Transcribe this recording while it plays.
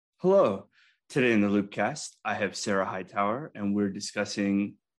Hello. Today in the Loopcast, I have Sarah Hightower, and we're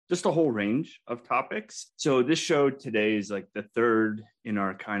discussing just a whole range of topics. So, this show today is like the third in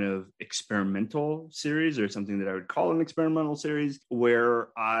our kind of experimental series, or something that I would call an experimental series, where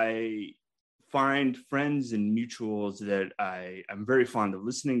I find friends and mutuals that I'm very fond of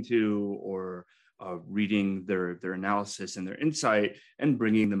listening to or reading their analysis and their insight and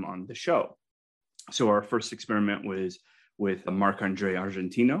bringing them on the show. So, our first experiment was with Marc-Andre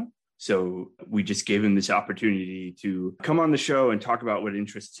Argentino. So we just gave him this opportunity to come on the show and talk about what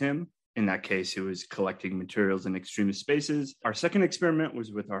interests him. In that case, it was collecting materials in extremist spaces. Our second experiment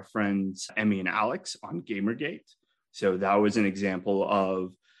was with our friends Emmy and Alex on Gamergate. So that was an example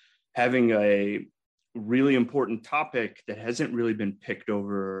of having a really important topic that hasn't really been picked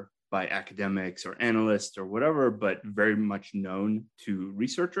over by academics or analysts or whatever, but very much known to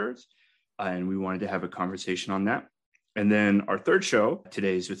researchers. And we wanted to have a conversation on that. And then our third show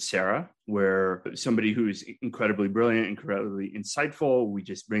today is with Sarah, where somebody who's incredibly brilliant, incredibly insightful, we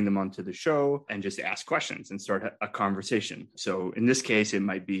just bring them onto the show and just ask questions and start a conversation. So in this case, it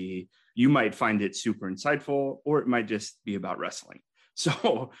might be, you might find it super insightful, or it might just be about wrestling.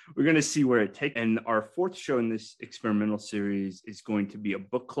 So we're going to see where it takes. And our fourth show in this experimental series is going to be a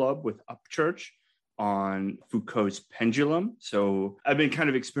book club with Upchurch on Foucault's Pendulum. So I've been kind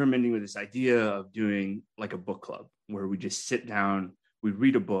of experimenting with this idea of doing like a book club where we just sit down, we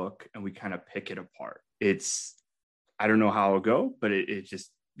read a book, and we kind of pick it apart. I don't know how it'll go, but it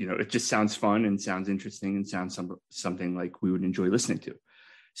just, it just sounds fun and sounds interesting and sounds something like we would enjoy listening to.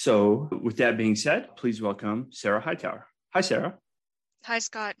 So with that being said, please welcome Sarah Hightower. Hi, Sarah. Hi,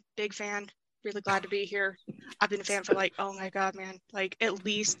 Scott. Big fan. Really glad to be here. I've been a fan for oh my God, man. At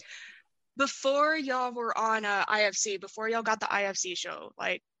least before y'all were on IFC, before y'all got the IFC show,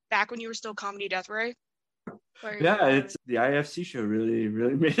 back when you were still Comedy Death Ray. Yeah, it's the IFC show really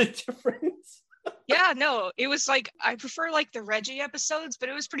made a difference. Yeah, no, it was I prefer the Reggie episodes, but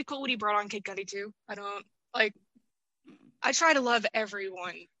it was pretty cool when he brought on Kid Cudi too. I try to love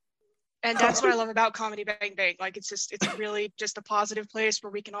everyone. And that's what I love about Comedy Bang Bang. It's really just a positive place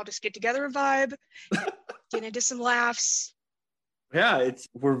where we can all just get together and vibe, get into some laughs. Yeah,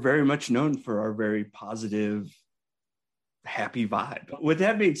 we're very much known for our very positive, happy vibe. With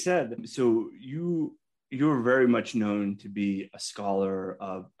that being said, so you're very much known to be a scholar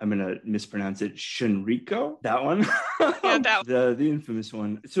of, I'm going to mispronounce it, Shinriko, that one. Yeah, that the infamous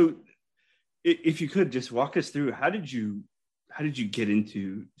one. So if you could just walk us through, how did you get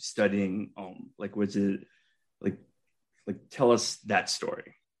into studying Om? Was it tell us that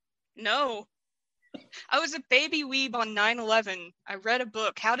story? No. I was a baby weeb on 9/11. I read a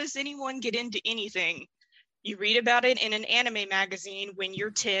book. How does anyone get into anything? You read about it in an anime magazine when you're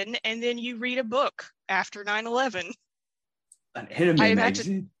 10, and then you read a book after 9/11. An anime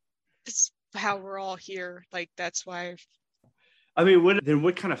magazine? That's how we're all here. That's why. I mean,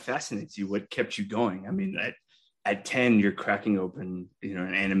 what kind of fascinates you? What kept you going? I mean, at 10, you're cracking open,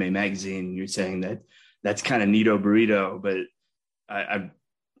 an anime magazine. You're saying that's kind of neato burrito, but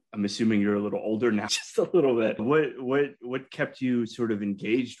I'm assuming you're a little older now, just a little bit. What kept you sort of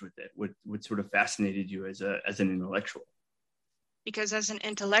engaged with it? What sort of fascinated you as an intellectual? Because as an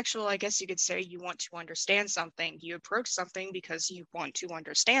intellectual, I guess you could say you want to understand something. You approach something because you want to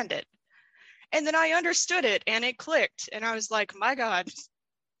understand it. And then I understood it and it clicked. And I was like, my God,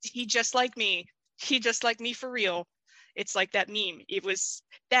 he just like me. He just like me for real. It's like that meme. It was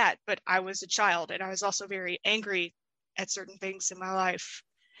that, but I was a child. And I was also very angry at certain things in my life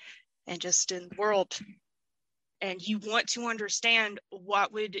and just in the world. And you want to understand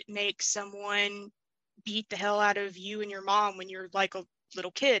what would make someone beat the hell out of you and your mom when you're a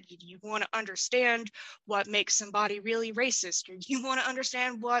little kid. You want to understand what makes somebody really racist, or you want to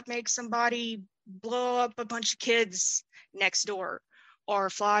understand what makes somebody blow up a bunch of kids next door, or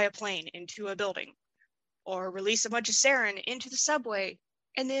fly a plane into a building, or release a bunch of sarin into the subway.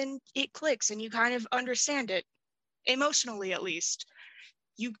 And then it clicks and you kind of understand it, emotionally at least.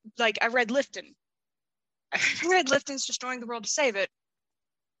 I read Lifton. I read Lifton's Destroying the World to Save It.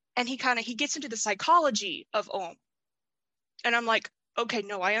 And he gets into the psychology of Om. And I'm like, okay,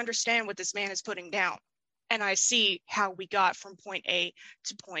 no, I understand what this man is putting down. And I see how we got from point A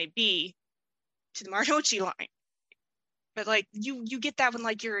to point B to the Marnochi line. But you get that when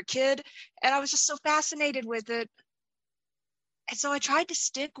you're a kid. And I was just so fascinated with it. And so I tried to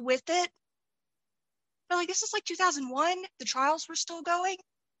stick with it. But this is 2001. The trials were still going.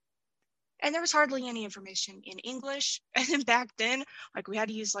 And there was hardly any information in English. And then back then, we had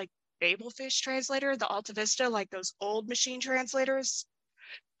to use Babelfish translator, the Alta Vista, those old machine translators.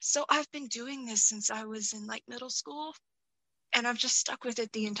 So I've been doing this since I was in middle school. And I've just stuck with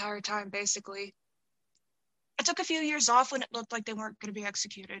it the entire time, basically. I took a few years off when it looked like they weren't going to be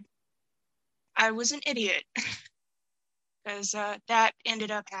executed. I was an idiot because that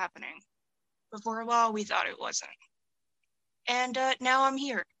ended up happening. But for a while, we thought it wasn't. And now I'm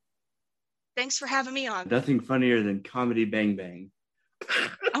here. Thanks for having me on. Nothing funnier than comedy bang bang.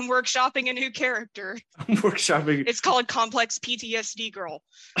 I'm workshopping a new character. I'm workshopping. It's called Complex PTSD Girl.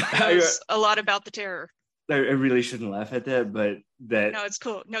 Knows a lot about the terror. I really shouldn't laugh at that, but that. No, it's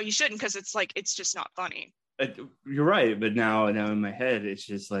cool. No, you shouldn't, because it's like, it's just not funny. You're right, but now in my head, it's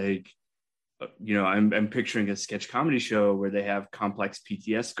just like, I'm picturing a sketch comedy show where they have Complex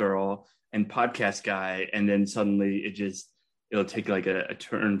PTS Girl and Podcast Guy, and then suddenly it'll take like a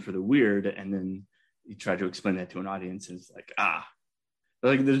turn for the weird, and then you try to explain that to an audience, and it's like,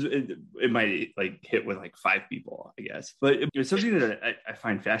 like it might like hit with like 5 people, I guess. But something that I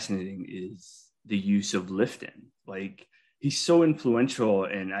find fascinating is the use of Lifton. Like, he's so influential,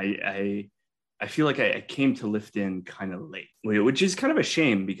 and I feel like I came to Lifton kind of late, which is kind of a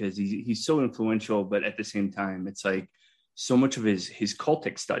shame because he's so influential, but at the same time, it's like so much of his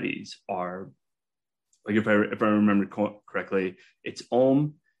cultic studies are like, if I remember correctly, it's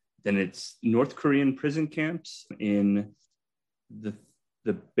Ulm, then it's North Korean prison camps in the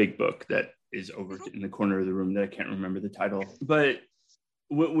big book that is over in the corner of the room that I can't remember the title. But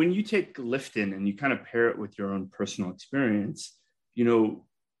when you take Lifton and you kind of pair it with your own personal experience,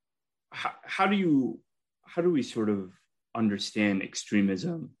 how do we sort of understand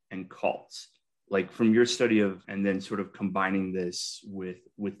extremism and cults? Like, from your study of, and then sort of combining this with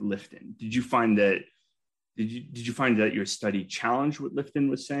Lifton, did you find that your study challenged what Lifton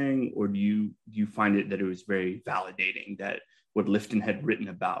was saying, or do you find it that it was very validating, that what Lifton had written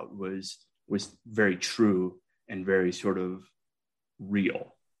about was very true and very sort of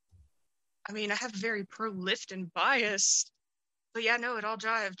real? I mean, I have very pro-Lifton bias, but yeah, no, it all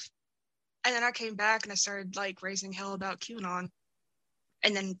jived. And then I came back and I started like raising hell about QAnon.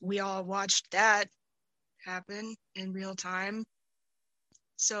 And then we all watched that happen in real time.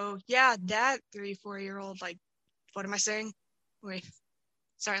 So yeah, that 3-4-year-old, like, what am I saying? Wait,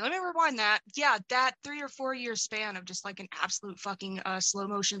 sorry, let me rewind that. Yeah, that 3 or 4 year span of just like an absolute fucking slow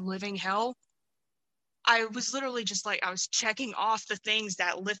motion living hell. I was literally just like, I was checking off the things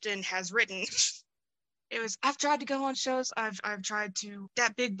that Lifton has written. I've tried to go on shows. I've tried to,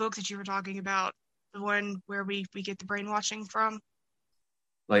 that big book that you were talking about, the one where we get the brainwashing from.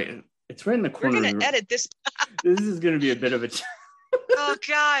 Like, it's right in the corner. We're going to edit this. This is going to be a bit of a... Oh,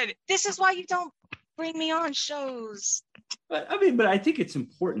 God. This is why you don't bring me on shows. But I think it's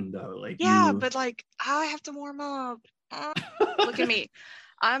important, though. Like, yeah, but like, I have to warm up. Look at me.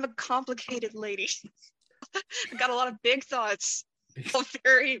 I'm a complicated lady. I've got a lot of big thoughts.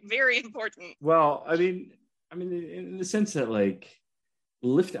 Very, very important. Well, I mean, in the sense that like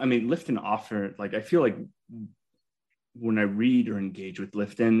Lifton often, like, I feel like when I read or engage with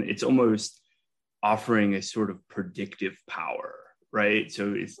Lifton, it's almost offering a sort of predictive power, right?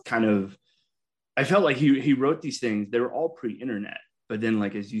 So it's kind of, I felt like he wrote these things. They were all pre-internet, but then,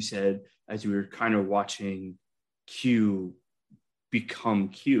 like, as you said, as we were kind of watching Q become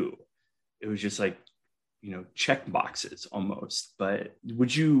Q, it was just like, check boxes almost. But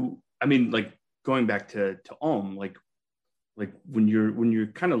would you, like, going back to Ulm, like when you're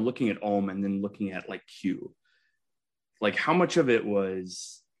kind of looking at Ulm and then looking at like Q, like, how much of it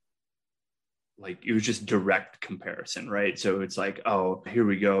was like, it was just direct comparison, right? So it's like, oh, here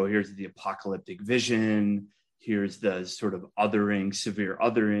we go, here's the apocalyptic vision, here's the sort of severe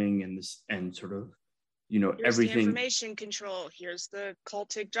othering, and this, and sort of, here's everything, the information control, here's the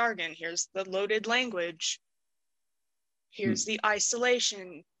cultic jargon, here's the loaded language, here's the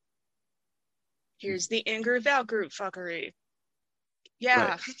isolation, here's the in-group out-group fuckery.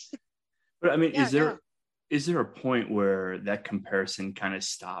 Yeah. Right. But yeah, is there a point where that comparison kind of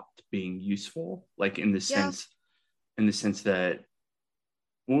stopped being useful, like, in the sense that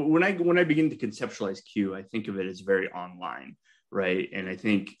when I begin to conceptualize Q, I think of it as very online, right? And I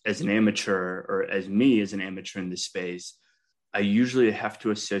think as an amateur, or as me as an amateur in this space, I usually have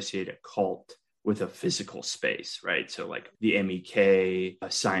to associate a cult with a physical space, right? So like the MEK,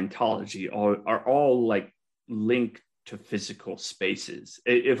 Scientology, are all like linked to physical spaces,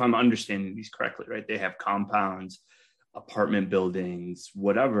 if I'm understanding these correctly, right? They have compounds, apartment buildings,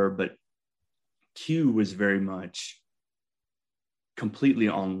 whatever, but Q was very much completely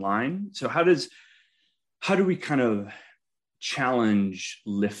online. So how do we kind of challenge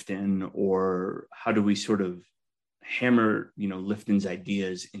Lifton, or how do we sort of hammer, Lifton's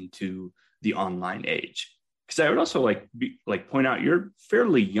ideas into the online age? Because I would also like point out, you're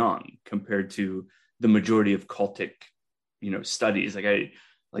fairly young compared to the majority of cultic, studies.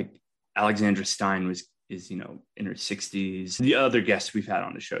 Like Alexandra Stein is in her 60s. The other guests we've had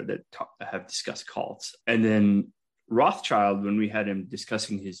on the show that have discussed cults, and then Rothschild, when we had him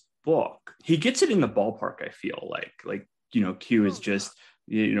discussing his book, he gets it in the ballpark. I feel like Q is just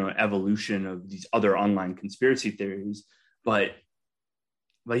evolution of these other online conspiracy theories, but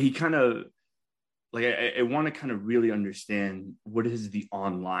he kind of like I want to kind of really understand what is the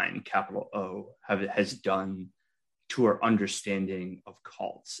online capital O has done to our understanding of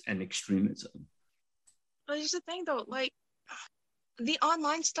cults and extremism. But here's the thing, though, like the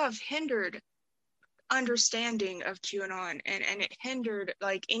online stuff hindered understanding of QAnon, and it hindered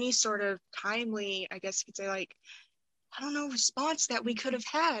like any sort of timely, I guess you could say, like, I don't know, response that we could have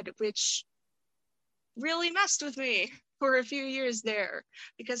had, which really messed with me for a few years there,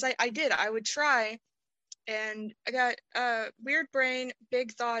 because I would try, and I got weird brain,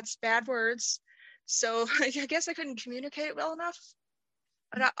 big thoughts, bad words, so I guess I couldn't communicate well enough.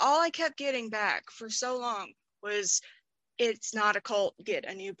 But all I kept getting back for so long was, it's not a cult, get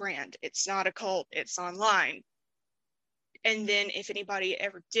a new brand. It's not a cult, it's online. And then if anybody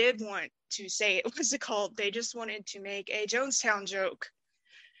ever did want to say it was a cult, they just wanted to make a Jonestown joke.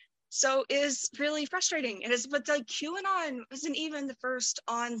 So it's really frustrating. But like QAnon wasn't even the first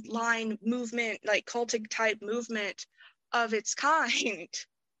online movement, like cultic type movement of its kind.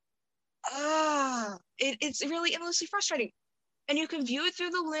 It's really endlessly frustrating. And you can view it through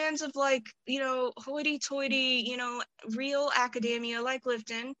the lens of like, hoity-toity, real academia like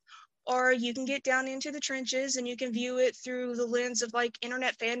Lifton, or you can get down into the trenches and you can view it through the lens of like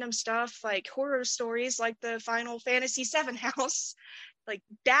internet fandom stuff, like horror stories, like the Final Fantasy VII house, like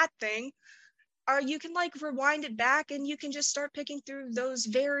that thing. Or you can like rewind it back and you can just start picking through those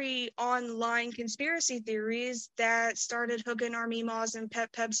very online conspiracy theories that started hooking our meemaws and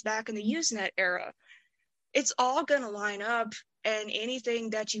pep-peps back in the Usenet era. It's all gonna line up, and anything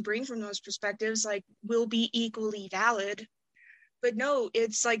that you bring from those perspectives like will be equally valid. But no,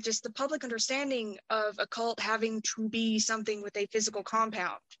 it's like just the public understanding of a cult having to be something with a physical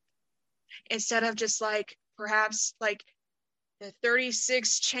compound, instead of just like perhaps like the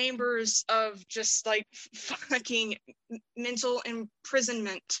 36 chambers of just like fucking mental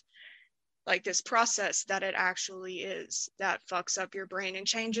imprisonment, like this process that it actually is, that fucks up your brain and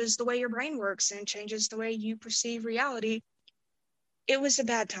changes the way your brain works and changes the way you perceive reality. It was a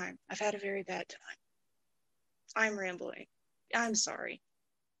bad time. I've had a very bad time. I'm rambling. I'm sorry.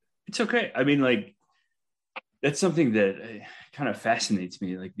 It's okay. I mean, like, that's something that kind of fascinates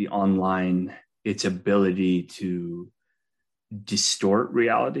me, like the online, its ability to distort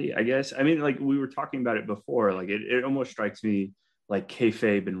reality, I guess. I mean, like we were talking about it before, like it almost strikes me like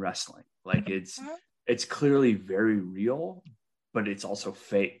kayfabe in wrestling. Like it's clearly very real, but it's also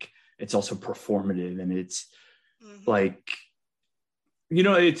fake. It's also performative, and it's like,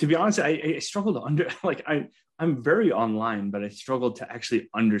 to be honest, I struggle to I'm very online, but I struggle to actually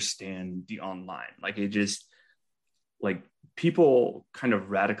understand the online. Like it just, like, people kind of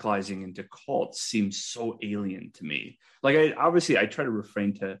radicalizing into cults seems so alien to me. Like I try to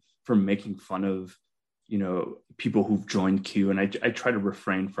refrain from making fun of, people who've joined Q, and I try to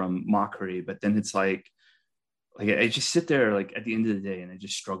refrain from mockery, but then it's like I just sit there like at the end of the day and I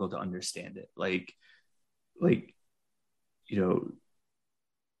just struggle to understand it. Like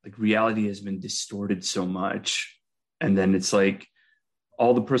like reality has been distorted so much, and then it's like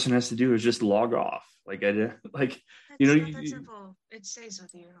all the person has to do is just log off. Like it's not that simple. It stays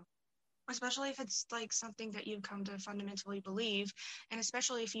with you, especially if it's like something that you've come to fundamentally believe, and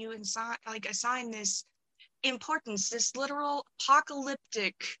especially if you assign this importance, this literal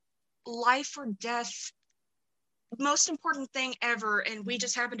apocalyptic life or death, most important thing ever, and we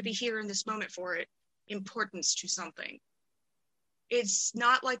just happen to be here in this moment for it, importance to something. It's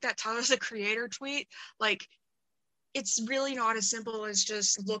not like that Tyler the Creator tweet. Like, it's really not as simple as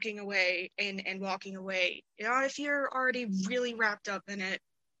just looking away and walking away. If you're already really wrapped up in it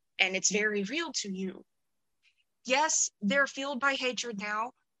and it's very real to you. Yes, they're fueled by hatred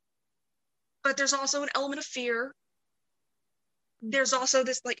now, but there's also an element of fear. There's also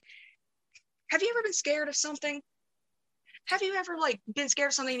this, like, have you ever been scared of something? Have you ever, like, been scared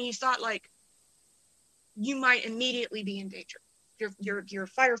of something and you thought, like, you might immediately be in danger? Your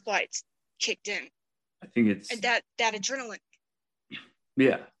fight or flight's kicked in. I think it's... And that adrenaline.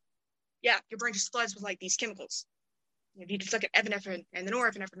 Yeah. Yeah, your brain just floods with, like, these chemicals. You just look at epinephrine and the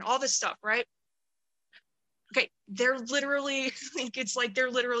norepinephrine, all this stuff, right? Okay, they're literally, it's like they're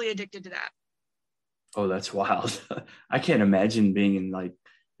literally addicted to that. Oh, that's wild. I can't imagine being in, like,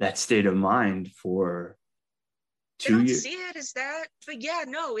 that state of mind for 2 years. They don't see it as that, but yeah,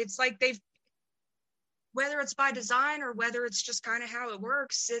 no, it's like they've whether it's by design or whether it's just kind of how it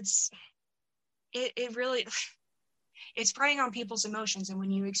works, it really, it's preying on people's emotions. And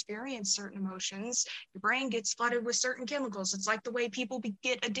when you experience certain emotions, your brain gets flooded with certain chemicals. It's like the way people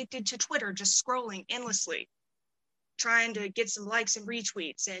get addicted to Twitter, just scrolling endlessly, trying to get some likes and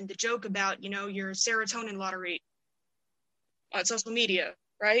retweets, and the joke about, your serotonin lottery on social media,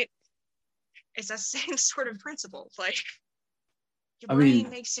 right? It's that same sort of principle. Like, your brain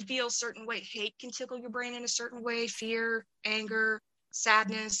makes you feel a certain way. Hate can tickle your brain in a certain way. Fear, anger,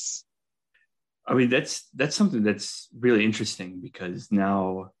 sadness. I mean, that's something that's really interesting, because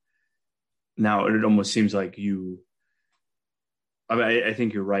now it almost seems like I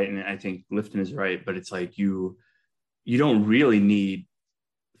think you're right, and I think Lifton is right, but it's like you don't really need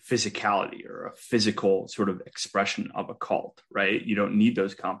physicality or a physical sort of expression of a cult, right? You don't need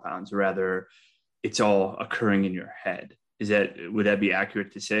those compounds. Rather, it's all occurring in your head. Would that be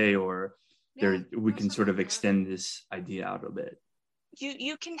accurate to say, or we can sort of extend this idea out a bit?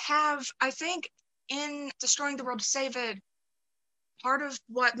 You can have, I think, in Destroying the World to Save It, part of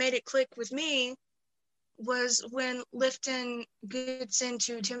what made it click with me was when Lifton gets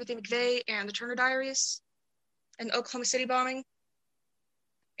into Timothy McVeigh and the Turner Diaries and the Oklahoma City bombing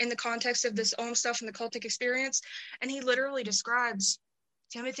in the context of this Ohm stuff and the cultic experience. And he literally describes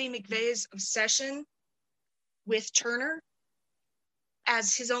Timothy McVeigh's obsession with Turner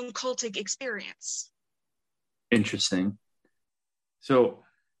as his own cultic experience. Interesting. So,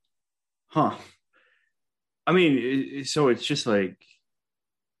 I mean, so it's just like,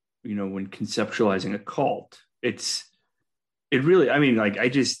 when conceptualizing a cult, it really, I mean, like, I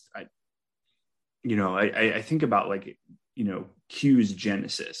think about, like, Q's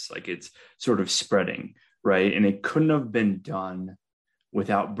genesis, like it's sort of spreading, right? And it couldn't have been done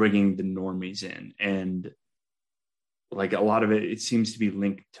without bringing the normies in. And like a lot of it seems to be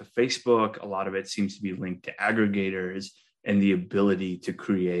linked to Facebook. A lot of it seems to be linked to aggregators and the ability to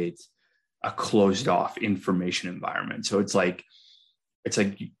create a closed off information environment. So it's like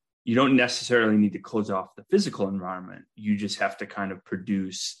you don't necessarily need to close off the physical environment. You just have to kind of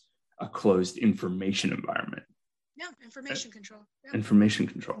produce a closed information environment. Yeah, information control. Yeah. Information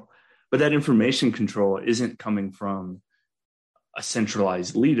control. But that information control isn't coming from a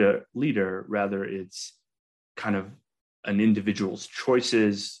centralized leader. Rather, it's kind of an individual's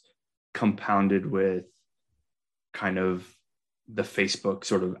choices compounded with kind of the Facebook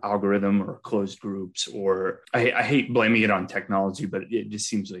sort of algorithm or closed groups, or I hate blaming it on technology, but it just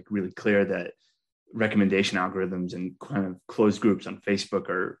seems like really clear that recommendation algorithms and kind of closed groups on Facebook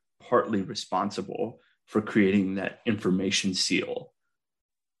are partly responsible for creating that information seal.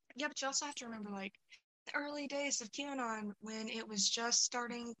 Yeah, but you also have to remember, like, the early days of QAnon, when it was just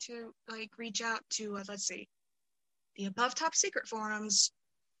starting to, like, reach out to, let's see, the above top secret forums,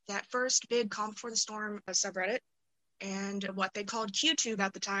 that first big Calm Before the Storm subreddit, and what they called QTube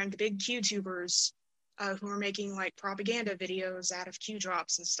at the time, the big QTubers who were making, like, propaganda videos out of Q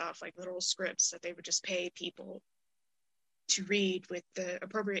drops and stuff, like little scripts that they would just pay people to read with the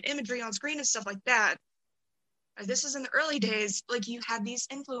appropriate imagery on screen and stuff like that. This is in the early days. Like, you had these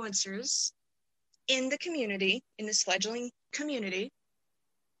influencers in the community, in this fledgling community,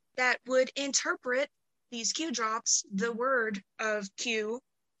 that would interpret these Q drops, the word of Q,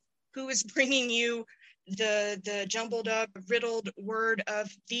 who is bringing you the jumbled up, riddled word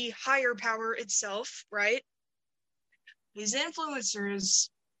of the higher power itself, right? These influencers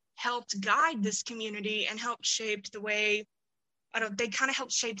helped guide this community and helped shape the way, they kind of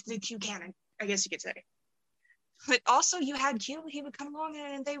helped shape the Q canon, I guess you could say. But also you had Q, he would come along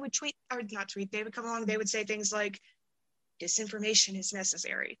and they would they would come along, they would say things like, disinformation is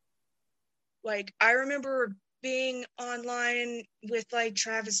necessary. Like, I remember being online with, like,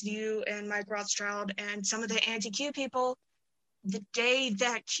 Travis View and Mike Rothschild and some of the anti-Q people the day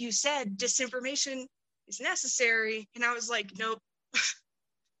that Q said disinformation is necessary, and I was like, nope,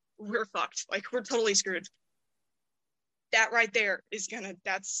 we're fucked. Like, we're totally screwed. That right there is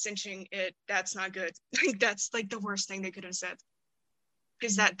that's cinching it. That's not good. That's, like, the worst thing they could have said.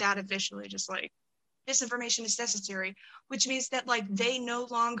 Because that officially just, like, disinformation is necessary, which means that, like, they're no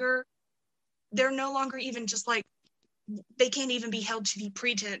longer even just, like, they can't even be held to the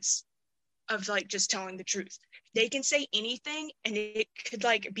pretense of, like, just telling the truth. They can say anything and it could,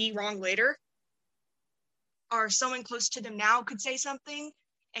 like, be wrong later. Or someone close to them now could say something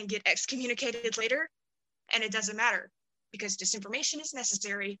and get excommunicated later, and it doesn't matter because disinformation is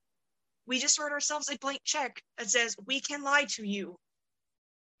necessary. We just wrote ourselves a blank check that says we can lie to you.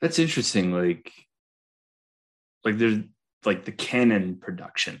 That's interesting. Like there's, like, the canon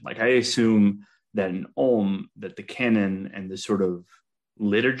production. Like, I assume that in Ohm, that the canon and the sort of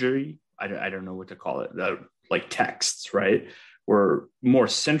liturgy, I don't know what to call it, like texts, right? Were more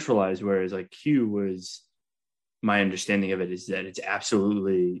centralized, whereas like Q was, my understanding of it is that it's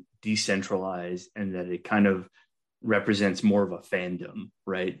absolutely decentralized and that it kind of represents more of a fandom,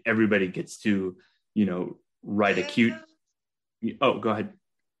 right? Everybody gets to, write a cute. Oh, go ahead.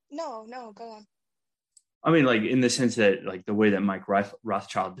 No, go on. I mean, like in the sense that, like the way that Mike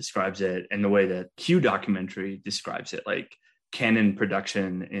Rothschild describes it, and the way that Q documentary describes it, like canon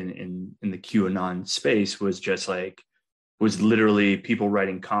production in the QAnon space was literally people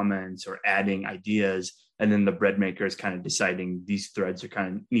writing comments or adding ideas, and then the bread makers kind of deciding these threads are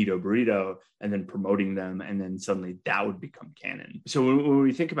kind of neato burrito, and then promoting them, and then suddenly that would become canon. So when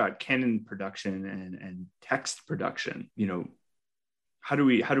we think about canon production and text production, how do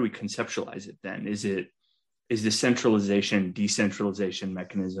we conceptualize it then? Is the centralization decentralization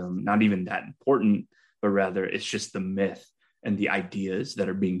mechanism not even that important, but rather it's just the myth and the ideas that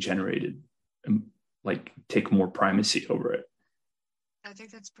are being generated and like take more primacy over it? I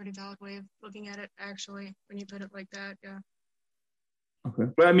think that's a pretty valid way of looking at it, actually, when you put it like that. Yeah. Okay.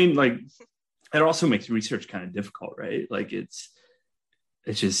 But I mean, like, it also makes research kind of difficult, right? Like it's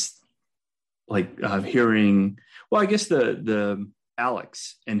just like hearing, well, I guess the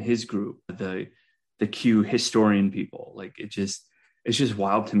Alex and his group, the Q historian people, like it's just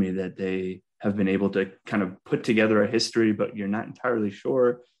wild to me that they have been able to kind of put together a history, but you're not entirely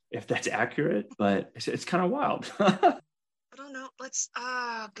sure if that's accurate, but it's kind of wild. I don't know.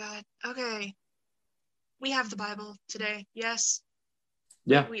 Oh God. Okay. We have the Bible today. Yes.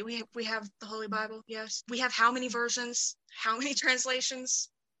 Yeah. We have the Holy Bible. Yes. We have how many versions? How many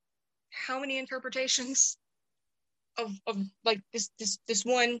translations? How many interpretations of like this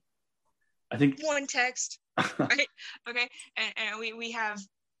one, I think one text, right? Okay. And we have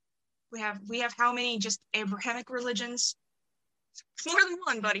how many just Abrahamic religions? More than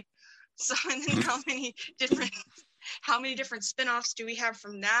one, buddy. So, and then how many different spin-offs do we have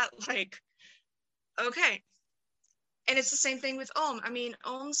from that? Like, okay. And it's the same thing with Ohm. I mean,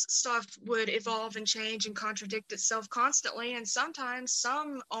 Ohm's stuff would evolve and change and contradict itself constantly. And sometimes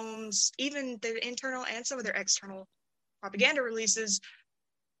some Ohms, even their internal and some of their external propaganda releases,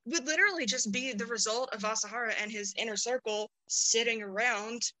 would literally just be the result of Asahara and his inner circle sitting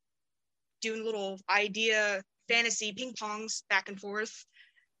around doing little idea fantasy ping pongs back and forth.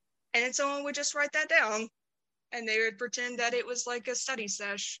 And then someone would just write that down and they would pretend that it was like a study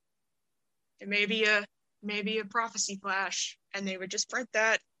sesh. It may be a prophecy flash, and they would just print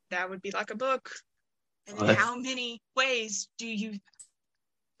that. That would be like a book. And then how many ways do you...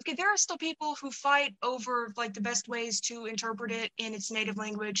 Okay, there are still people who fight over like the best ways to interpret it in its native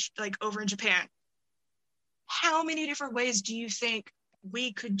language, like over in Japan. How many different ways do you think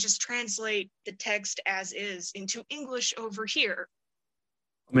we could just translate the text as is into English over here?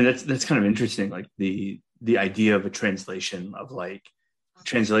 I mean, that's kind of interesting. Like the idea of a translation of like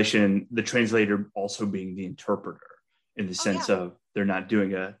the translator also being the interpreter in the sense of they're not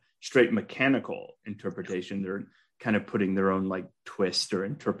doing a straight mechanical interpretation. They're kind of putting their own like twist or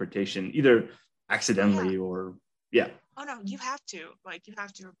interpretation, either accidentally or Oh no, you have to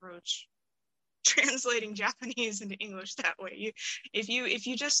approach translating Japanese into English that way. If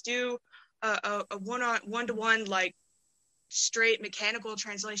you just do a one-to-one like straight mechanical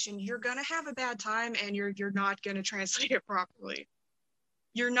translation, you're gonna have a bad time, and you're not gonna translate it properly.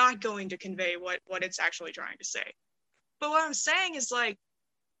 You're not going to convey what it's actually trying to say. But what I'm saying is like,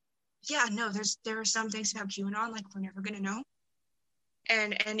 yeah, no, there are some things about QAnon like we're never gonna know.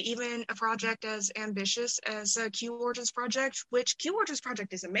 And even a project as ambitious as Q Origins Project, which Q Origins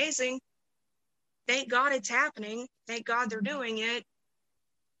Project is amazing. Thank God it's happening. Thank God they're doing it.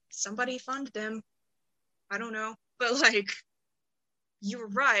 Somebody funded them. I don't know. But like, you were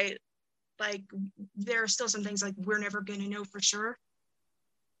right. Like, there are still some things like we're never gonna know for sure.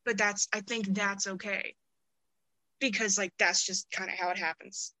 But I think that's okay. Because like that's just kind of how it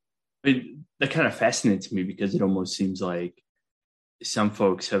happens. That kind of fascinates me because it almost seems like some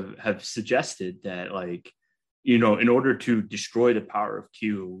folks have suggested that like, in order to destroy the power of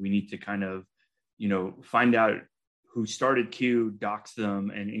Q, we need to kind of, find out who started Q, dox them,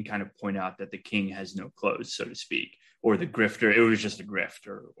 and kind of point out that the king has no clothes, so to speak, or the grifter, it was just a grift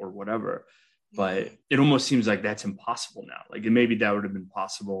or whatever. But it almost seems like that's impossible now. Like maybe that would have been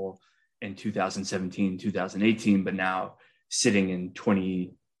possible in 2017, 2018, but now sitting in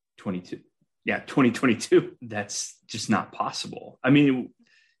 2022, that's just not possible. I mean,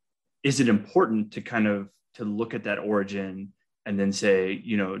 is it important to kind of to look at that origin and then say,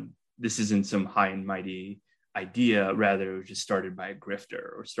 this isn't some high and mighty idea, rather it was just started by a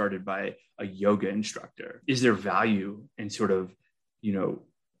grifter or started by a yoga instructor? Is there value in sort of,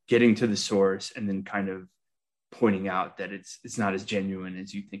 getting to the source and then kind of pointing out that it's not as genuine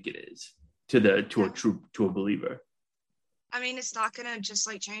as you think it is to a believer. I mean, it's not gonna just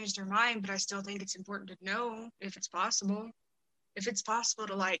like change their mind, but I still think it's important to know if it's possible. If it's possible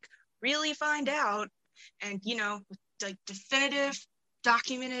to like really find out and, you know, like definitive,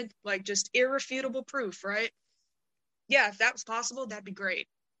 documented, like just irrefutable proof, right? Yeah, if that was possible, that'd be great.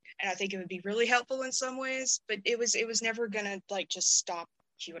 And I think it would be really helpful in some ways, but it was never gonna like just stop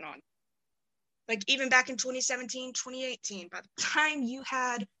QAnon. Like even back in 2017, 2018, by the time you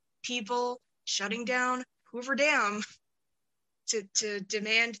had people shutting down Hoover Dam to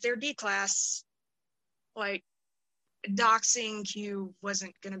demand their D-class, like doxing Q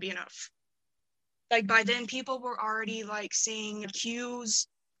wasn't going to be enough. Like by then people were already like seeing Q's,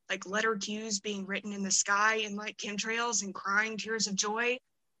 like letter Q's being written in the sky and like chemtrails and crying tears of joy.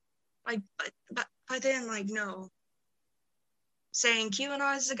 Like, but by then, like, no. Saying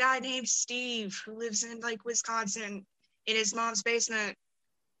QAnon is a guy named Steve who lives in like Wisconsin in his mom's basement.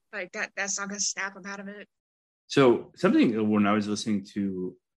 Like that's not gonna snap him out of it. So something when I was listening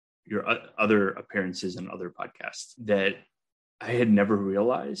to your other appearances and other podcasts that I had never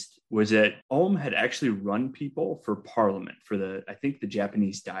realized was that Ohm had actually run people for parliament for I think the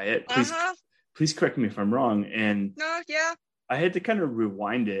Japanese Diet. Please correct me if I'm wrong. And no, yeah, I had to kind of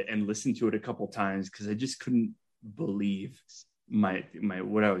rewind it and listen to it a couple times because I just couldn't believe my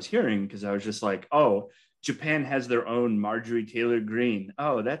what I was hearing, because I was just like, oh, Japan has their own Marjorie Taylor Greene.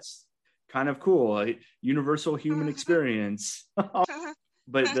 Oh, that's kind of cool. A universal human experience.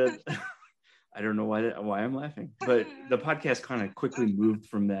 But I don't know why I'm laughing, but the podcast kind of quickly moved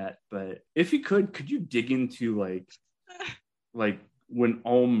from that. But if you could you dig into like when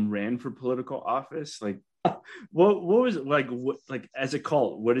Ohm ran for political office, like what was it like? What, like as a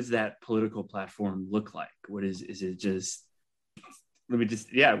cult, what does that political platform look like? What is it just? What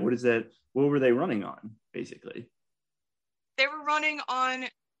is that? What were they running on, basically? They were running on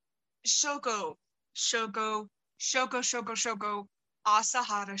Shoko, Asahara Shoko,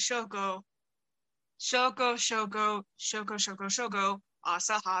 Asahara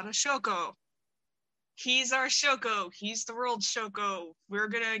Shoko. He's our Shoko. He's the world Shoko. We're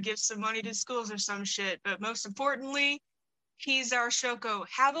gonna give some money to schools or some shit, but most importantly, he's our Shoko.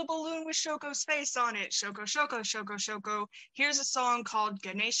 Have a balloon with Shoko's face on it. Shoko. Here's a song called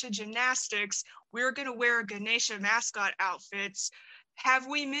Ganesha Gymnastics. We're going to wear Ganesha mascot outfits. Have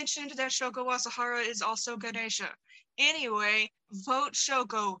we mentioned that Shoko Asahara is also Ganesha? Anyway, vote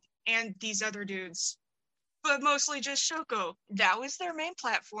Shoko and these other dudes. But mostly just Shoko. That was their main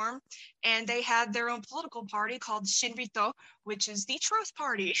platform. And they had their own political party called Shinrito, which is the Truth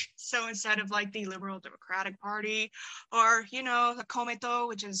Party. So instead of like the Liberal Democratic Party or, you know, the Komeito,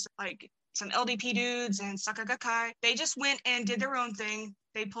 which is like some LDP dudes and Sakagakai, they just went and did their own thing.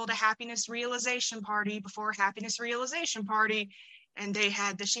 They pulled a Happiness Realization Party before Happiness Realization Party, and they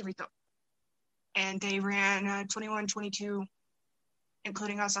had the Shinrito. And they ran 21, 22,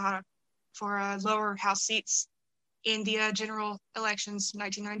 including Asahara, for lower house seats in the general elections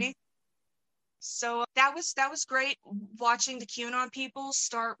 1990. So that was great, watching the QAnon people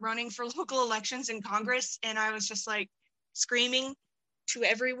start running for local elections in Congress, and I was just like screaming to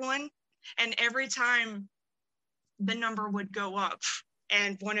everyone, and every time the number would go up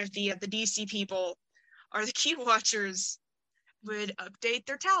and one of the DC people or the Q watchers would update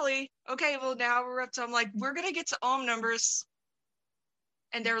their tally. Okay, well now we're up to, I'm like, we're gonna get to Ohm numbers.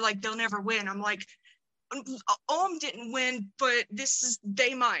 And they're like, they'll never win. I'm like, Ohm didn't win, but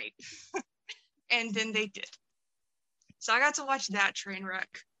they might. And then they did. So I got to watch that train wreck.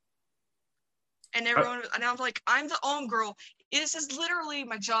 And everyone, and I'm like, I'm the Ohm girl. This is literally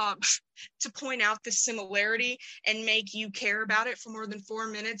my job to point out the similarity and make you care about it for more than 4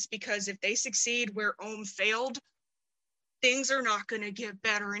 minutes, because if they succeed where Ohm failed, things are not going to get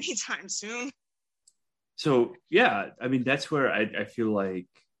better anytime soon. So, yeah, I mean, that's where I feel like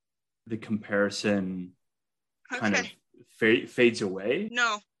the comparison kind of fades away.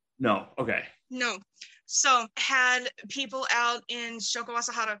 No. Okay. No. So had people out in Shoko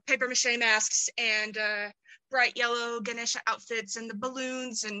Asahara paper mache masks and bright yellow Ganesha outfits and the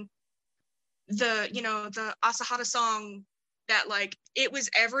balloons and the Asahara song that like it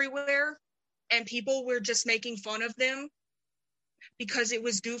was everywhere and people were just making fun of them because it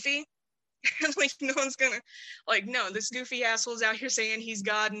was goofy. Like no one's gonna, like, no, this goofy asshole's out here saying he's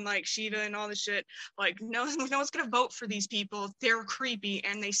God and like Shiva and all this shit. Like no one's gonna vote for these people. They're creepy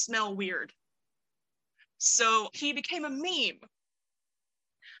and they smell weird. So he became a meme.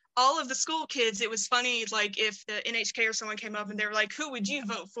 All of the school kids, it was funny, like if the NHK or someone came up and they were like, who would you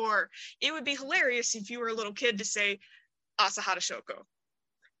vote for? It would be hilarious if you were a little kid to say Asahara Shoko.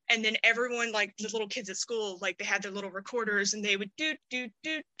 And then everyone, like the little kids at school, like they had their little recorders and they would they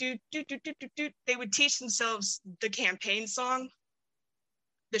would teach themselves the campaign song,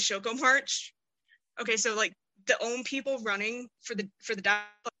 the Shoko March. Okay, so like the Ohm people running for the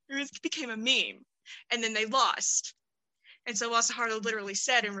it became a meme, and then they lost. And so Asahara literally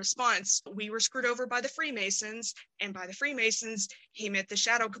said in response, we were screwed over by the Freemasons, and by the Freemasons, he meant the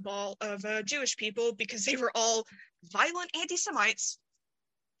shadow cabal of Jewish people because they were all violent anti-Semites.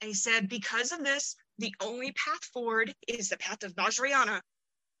 And he said, because of this, the only path forward is the path of Vajrayana.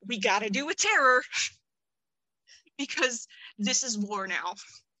 We got to do with terror because this is war now.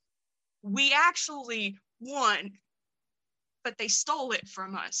 We actually won, but they stole it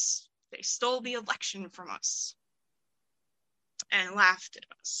from us. They stole the election from us and laughed at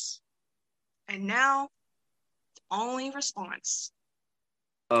us. And now, the only response.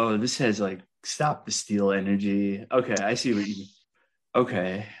 Oh, this has like stop the steal energy. Okay, I see what you mean.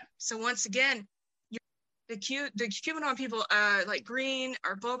 Okay. So once again, the QAnon people, like Green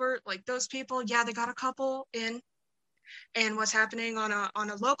or Boebert, like those people, yeah, they got a couple in. And what's happening on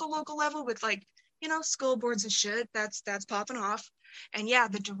a local level with like, you know, school boards and shit, that's popping off. And yeah,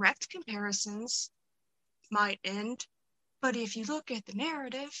 the direct comparisons might end. But if you look at the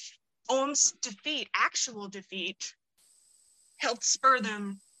narrative, Ohm's defeat, actual defeat, helped spur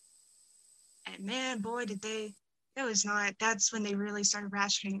them. And man, boy, did they, it was not, that's when they really started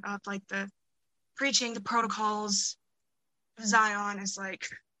ratcheting up like the preaching the protocols of Zion as like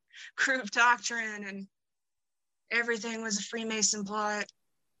group doctrine, and everything was a Freemason plot.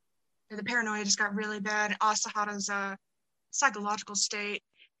 The paranoia just got really bad. Asahara's psychological state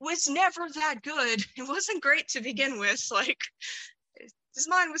was never that good. It wasn't great to begin with. Like his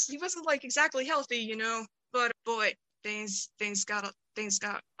mind was, he wasn't like exactly healthy, you know. But boy, things got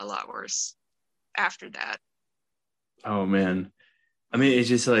a lot worse after that. Oh man. I mean, it's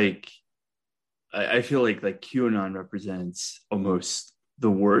just like I feel like QAnon represents almost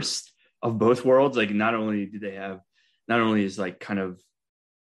the worst of both worlds. Like not only is like kind of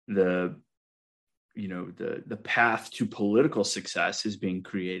the the path to political success is being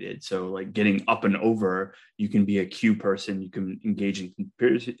created. So like getting up and over, you can be a Q person, you can engage in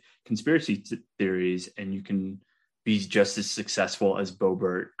conspiracy theories, and you can be just as successful as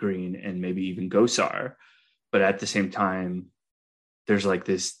Boebert, Green, and maybe even Gosar. But at the same time, there's like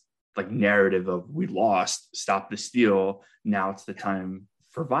this like narrative of we lost, stop the steal. Now it's the time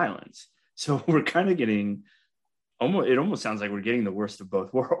for violence. So we're kind of getting it almost sounds like we're getting the worst of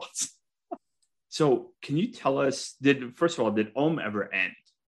both worlds. So can you tell us, did Ohm ever end?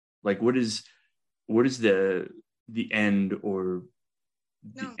 Like what is the end or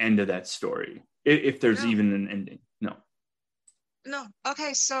the end of that story? If there's even an ending. No.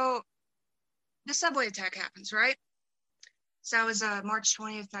 Okay, so the subway attack happens, right? So that was March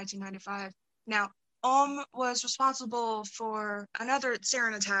 20th, 1995. Now, Ohm was responsible for another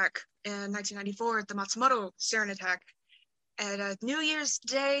sarin attack in 1994, the Matsumoto sarin attack. At New Year's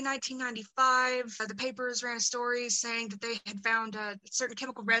Day, 1995, the papers ran a story saying that they had found a certain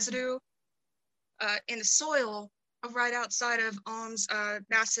chemical residue in the soil right outside of Ohm's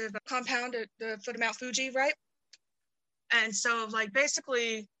massive compound at the foot of Mount Fuji, right? And so, like,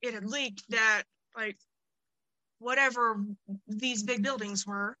 basically, it had leaked that, like, whatever these big buildings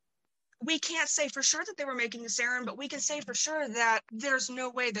were, we can't say for sure that they were making the sarin, but we can say for sure that there's no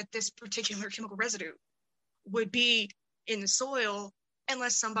way that this particular chemical residue would be in the soil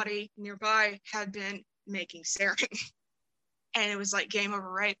unless somebody nearby had been making sarin. And it was like game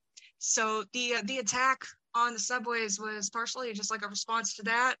over, right? So the attack on the subways was partially just like a response to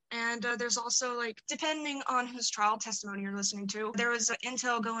that. And there's also like, depending on whose trial testimony you're listening to, there was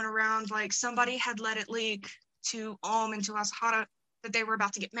intel going around like somebody had let it leak to Ohm and to Asahara that they were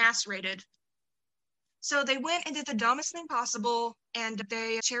about to get macerated. So they went and did the dumbest thing possible, and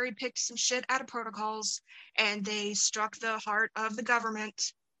they cherry-picked some shit out of protocols, and they struck the heart of the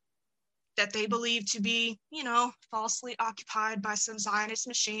government that they believed to be, you know, falsely occupied by some Zionist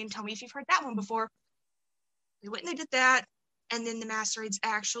machine. Tell me if you've heard that one before. They went and they did that, and then the mass raids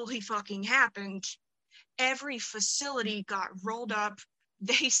actually fucking happened. Every facility got rolled up.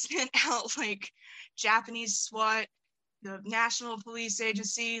 They sent out, like, Japanese SWAT. The National Police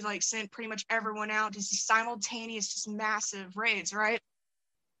Agency, like, sent pretty much everyone out. Just simultaneous, just massive raids, right?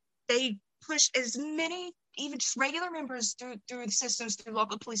 They pushed as many, even just regular members through the systems, through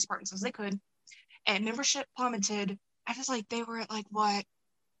local police departments as they could. And membership plummeted. I was like, they were at, like, what?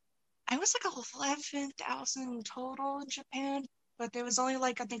 I was like 11,000 total in Japan, but there was only,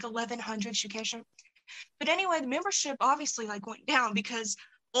 like, I think 1,100 Shukesha. But anyway, the membership obviously, like, went down because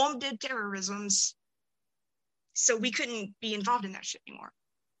Ohm did terrorisms. So we couldn't be involved in that shit anymore.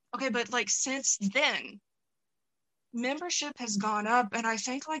 Okay, but like since then, membership has gone up, and I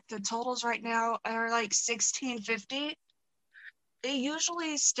think like the totals right now are like 1650. They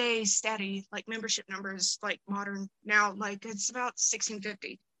usually stay steady, like membership numbers, like modern now, like it's about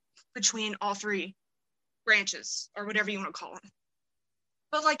 1650 between all three branches or whatever you want to call them.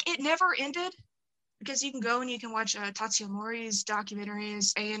 But like it never ended, because you can go and you can watch Tatsuya Mori's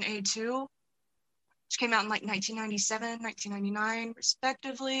documentaries A and A2, which came out in like 1997, 1999,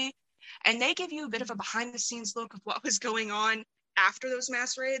 respectively. And they give you a bit of a behind the scenes look of what was going on after those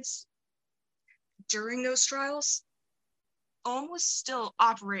mass raids. During those trials, OM was still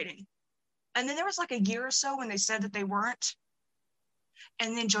operating. And then there was like a year or so when they said that they weren't.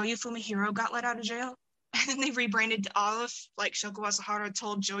 And then Joyu Fumihiro got let out of jail. And then they rebranded to Olive, like Shoko Asahara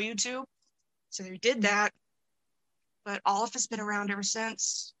told Joyu to. So they did that. But Olive has been around ever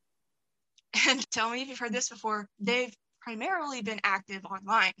since. And tell me if you've heard this before, they've primarily been active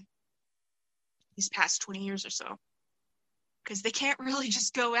online these past 20 years or so. Because they can't really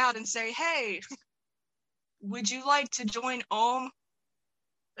just go out and say, hey, would you like to join OM?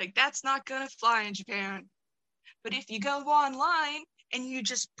 Like, that's not gonna fly in Japan. But if you go online and you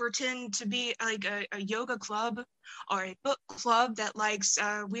just pretend to be like a yoga club or a book club that likes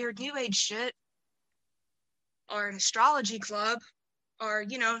weird new age shit, or an astrology club, or,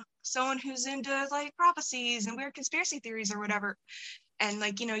 you know, someone who's into like prophecies and weird conspiracy theories or whatever, and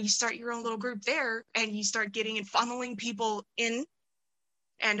like, you know, you start your own little group there and you start getting and funneling people in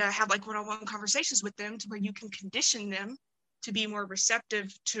and have like one-on-one conversations with them to where you can condition them to be more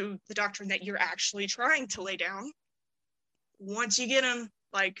receptive to the doctrine that you're actually trying to lay down. Once you get them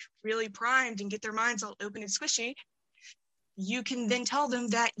like really primed and get their minds all open and squishy, you can then tell them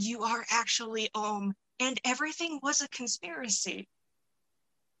that you are actually and everything was a conspiracy.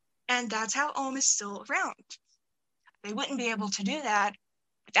 And that's how OM is still around. They wouldn't be able to do that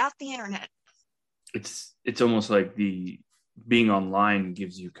without the internet. It's almost like the being online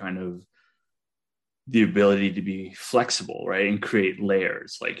gives you kind of the ability to be flexible, right, and create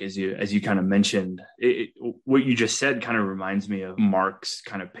layers. Like as you kind of mentioned, what you just said kind of reminds me of Mark's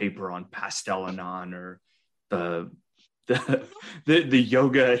kind of paper on pastel anon, or the the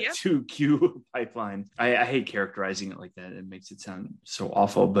yoga 2Q pipeline. I hate characterizing it like that. It makes it sound so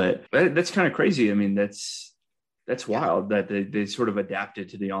awful, but that's kind of crazy. I mean, that's wild that they sort of adapted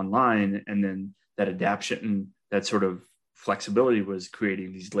to the online, and then that adaptation and that sort of flexibility was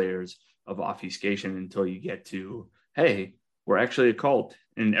creating these layers of obfuscation until you get to, hey, we're actually a cult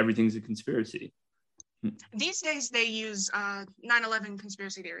and everything's a conspiracy. These days they use 9/11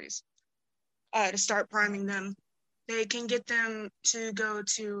 conspiracy theories to start priming them. They can get them to go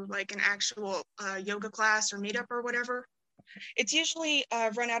to like an actual yoga class or meetup or whatever. It's usually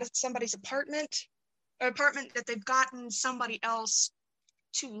run out of somebody's apartment that they've gotten somebody else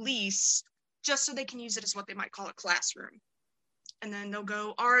to lease, just so they can use it as what they might call a classroom. And then they'll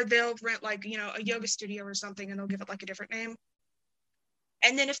go, or they'll rent like, you know, a yoga studio or something, and they'll give it like a different name.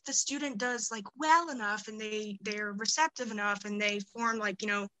 And then if the student does like well enough and they're receptive enough and they form like, you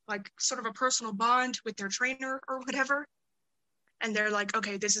know, like sort of a personal bond with their trainer or whatever, and they're like,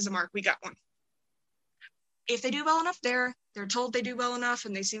 okay, this is a mark, we got one. If they do well enough there, they're told they do well enough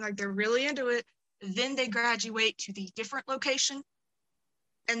and they seem like they're really into it, then they graduate to the different location.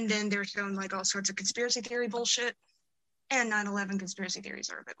 And then they're shown like all sorts of conspiracy theory bullshit. And 9/11 conspiracy theories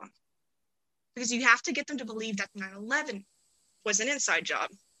are a big one. Because you have to get them to believe that 9/11 was an inside job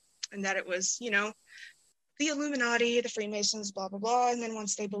and that it was, you know, the Illuminati, the Freemasons, blah, blah, blah. And then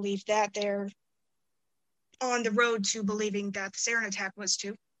once they believe that, they're on the road to believing that the sarin attack was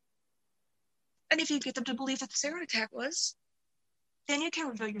too. And if you get them to believe that the sarin attack was, then you can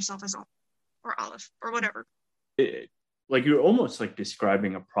reveal yourself as or Olive or whatever. Like you're almost like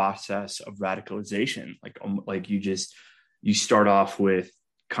describing a process of radicalization. Like you start off with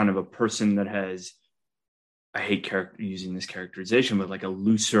kind of a person that has, I hate using this characterization, but like a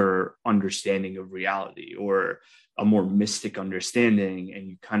looser understanding of reality or a more mystic understanding. And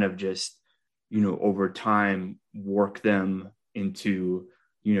you kind of just, you know, over time work them into,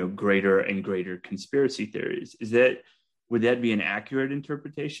 you know, greater and greater conspiracy theories. Would that be an accurate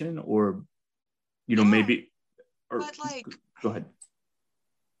interpretation, or, you know, maybe, or but like, go ahead.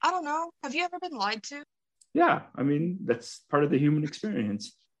 I don't know. Have you ever been lied to? Yeah. I mean, that's part of the human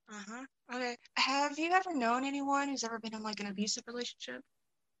experience. Uh-huh. Okay. Have you ever known anyone who's ever been in like an abusive relationship?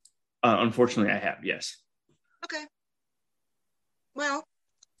 Unfortunately, I have, yes. Okay. Well,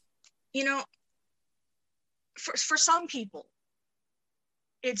 you know, for some people,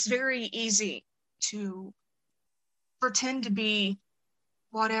 it's very easy to pretend to be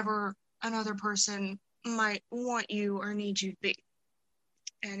whatever another person might want you or need you to be.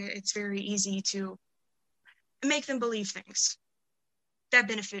 And it's very easy to make them believe things that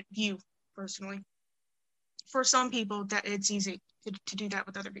benefit you personally. For some people, that it's easy to do that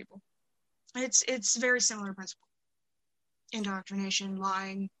with other people. It's very similar principle. Indoctrination,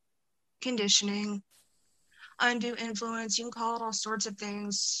 lying, conditioning, undue influence, you can call it all sorts of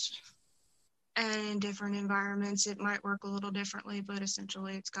things. And in different environments, it might work a little differently, but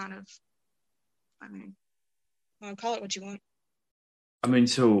essentially it's kind of, I mean, call it what you want. I mean,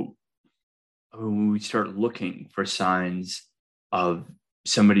 so when we start looking for signs of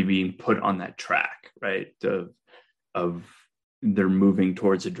somebody being put on that track, right? Of they're moving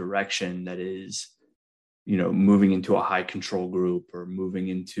towards a direction that is, moving into a high control group or moving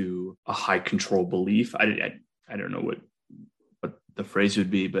into a high control belief. I don't know what the phrase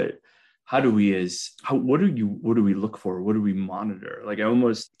would be, but what do we look for? What do we monitor? Like I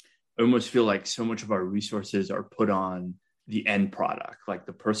almost feel like so much of our resources are put on the end product. Like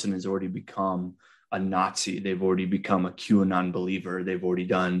the person has already become a Nazi. They've already become a QAnon believer. They've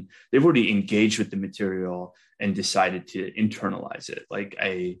already engaged with the material and decided to internalize it.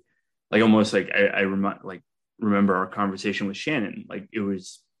 I remember our conversation with Shannon. Like it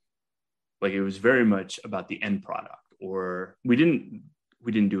was very much about the end product. Or we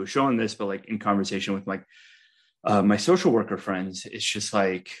didn't do a show on this, but like in conversation with my social worker friends, it's just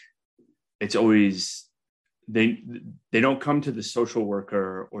like it's always they don't come to the social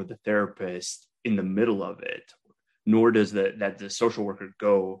worker or the therapist in the middle of it, nor does the social worker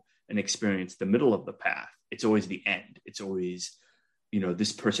go and experience the middle of the path. It's always the end. It's always,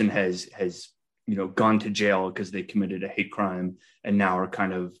 this person has gone to jail because they committed a hate crime and now are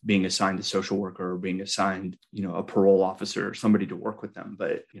kind of being assigned a social worker or being assigned, a parole officer or somebody to work with them.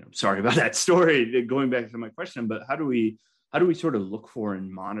 But, sorry about that story, going back to my question, but how do we sort of look for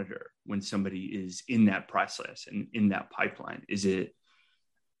and monitor when somebody is in that process and in that pipeline? Is it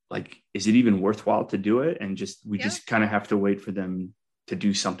even worthwhile to do it? And just kind of have to wait for them to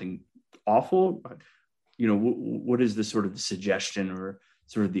do something awful? What is the sort of the suggestion or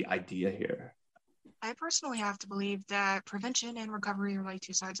sort of the idea here? I personally have to believe that prevention and recovery are like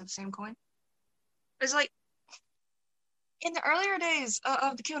two sides of the same coin. It's like in the earlier days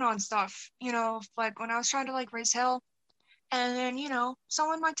of the QAnon stuff, like when I was trying to like raise hell, and then,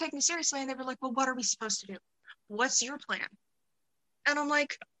 someone might take me seriously and they were like, well, what are we supposed to do? What's your plan? And I'm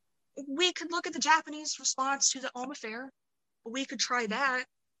like, we could look at the Japanese response to the Ulm affair. We could try that.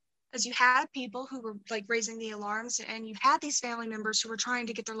 As you had people who were like raising the alarms, and you had these family members who were trying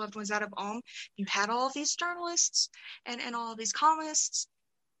to get their loved ones out of Ulm. You had all of these journalists and all of these columnists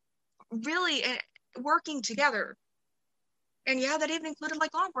really working together. And yeah, that even included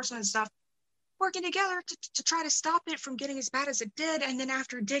like law enforcement and stuff, working together to try to stop it from getting as bad as it did. And then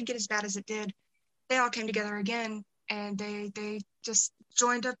after it did get as bad as it did, they all came together again, and they just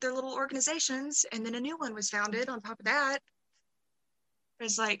joined up their little organizations, and then a new one was founded on top of that.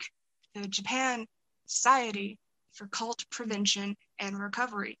 It's like the Japan Society for Cult Prevention and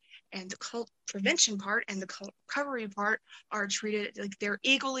Recovery. And the cult prevention part and the cult recovery part are treated like they're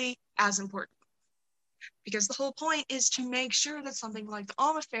equally as important. Because the whole point is to make sure that something like the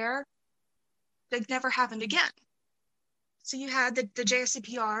Ulm affair that never happened again. So you had the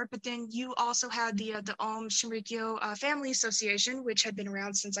JSCPR, but then you also had the Ulm Shinrikyo Family Association, which had been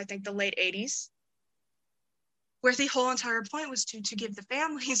around since I think the late 80s, where the whole entire point was to give the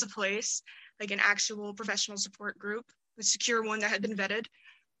families a place, like an actual professional support group, a secure one that had been vetted,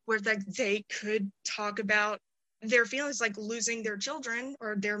 where like they could talk about their feelings, like losing their children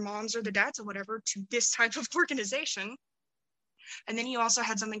or their moms or their dads or whatever, to this type of organization. And then you also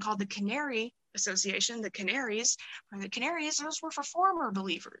had something called the Canary Association, the Canaries, and the Canaries, those were for former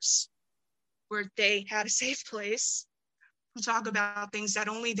believers, where they had a safe place to talk about things that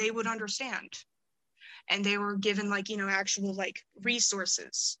only they would understand. And they were given like, actual like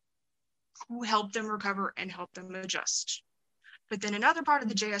resources who helped them recover and help them adjust. But then another part of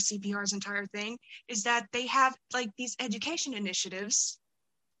the JSCPR's entire thing is that they have like these education initiatives,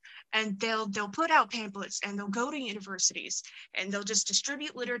 and they'll put out pamphlets, and they'll go to universities, and they'll just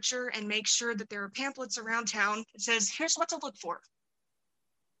distribute literature and make sure that there are pamphlets around town that says, here's what to look for.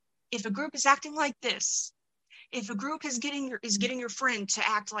 If a group is acting like this, if a group is getting your friend to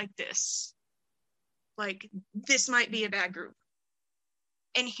act like this, like this might be a bad group.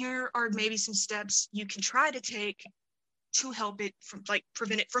 And here are maybe some steps you can try to take to help it from like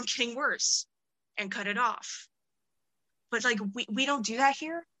prevent it from getting worse and cut it off. But like we don't do that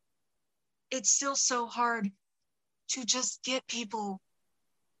here. It's still so hard to just get people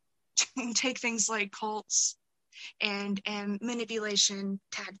to take things like cults and manipulation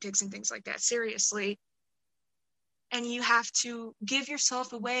tactics and things like that seriously, And you have to give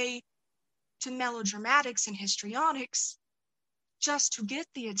yourself away to melodramatics and histrionics just to get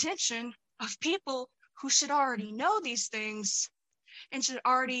the attention of people who should already know these things and should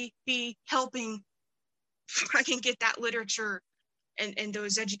already be helping I can get that literature and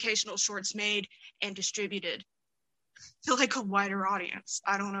those educational shorts made and distributed to like a wider audience.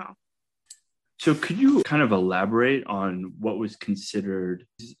 I don't know. So could you kind of elaborate on what was considered?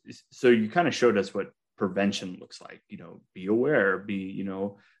 So you kind of showed us what prevention looks like, be aware, be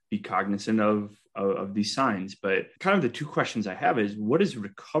cognizant of these signs. But kind of the two questions I have is, what does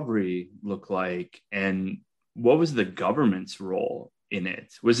recovery look like? And what was the government's role in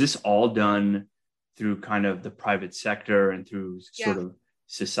it? Was this all done through kind of the private sector and through sort of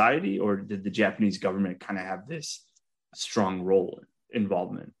society, or did the Japanese government kind of have this strong role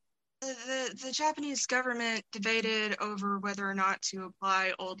involvement? The Japanese government debated over whether or not to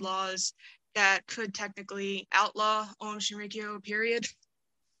apply old laws that could technically outlaw Om Shinrikyo, period.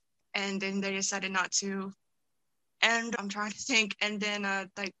 And then they decided not to. And I'm trying to think. And then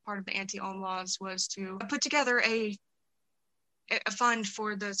like part of the anti-Om laws was to put together a fund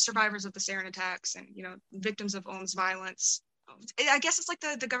for the survivors of the sarin attacks and, victims of Om's violence. I guess it's like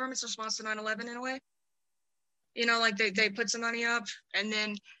the government's response to 9/11 in a way. Like they put some money up and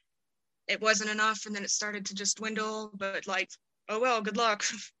then it wasn't enough, and then it started to just dwindle, but like, oh well, good luck.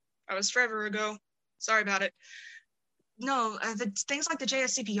 That was forever ago. Sorry about it. No, the things like the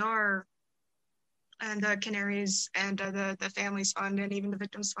JSCPR and the Canaries and the Families Fund and even the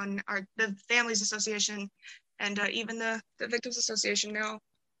Victims Fund, are the Families Association and even the Victims Association now,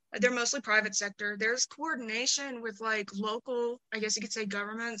 they're mostly private sector. There's coordination with like local, I guess you could say,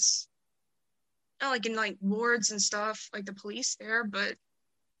 governments, like in like wards and stuff, like the police there, but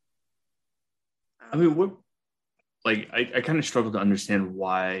I mean, what, like, I kind of struggle to understand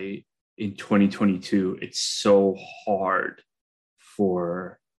why in 2022 it's so hard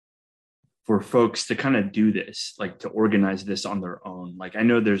for folks to kind of do this, like to organize this on their own. Like, I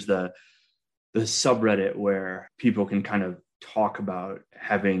know there's the subreddit where people can kind of talk about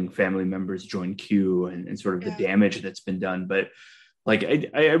having family members join Q and sort of the damage that's been done. But like,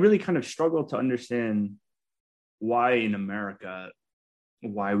 I really kind of struggle to understand why in America,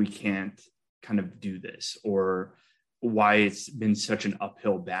 why we can't kind of do this, or why it's been such an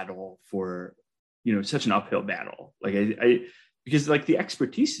uphill battle like I because like the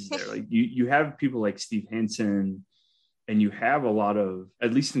expertise is there. Like you have people like Steve Hansen, and you have a lot of,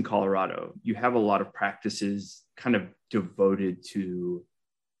 at least in Colorado, you have a lot of practices kind of devoted to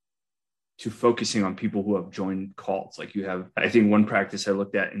focusing on people who have joined cults. Like you have, I think one practice I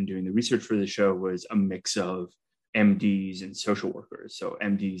looked at in doing the research for the show was a mix of MDs and social workers. So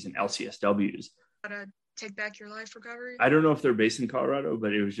MDs and LCSWs. Take Back Your Life recovery. I don't know if they're based in Colorado,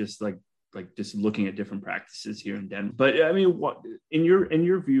 but it was just like just looking at different practices here in Denver. But I mean, what in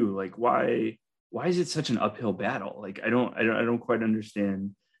your view, like why is it such an uphill battle? Like I don't quite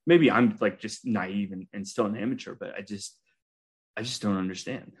understand. Maybe I'm like just naive and still an amateur, but I just don't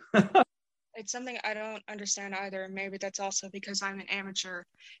understand. It's something I don't understand either. Maybe that's also because I'm an amateur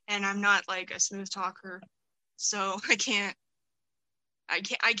and I'm not like a smooth talker. So I can't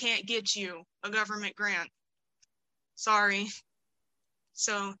get you a government grant. Sorry.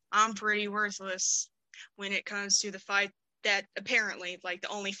 So I'm pretty worthless when it comes to the fight that apparently, like the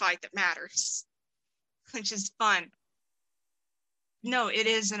only fight that matters, which is fun. No, it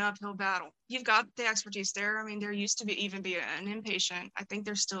is an uphill battle. You've got the expertise there. I mean, there used to even be an inpatient. I think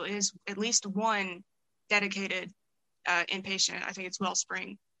there still is at least one dedicated inpatient. I think it's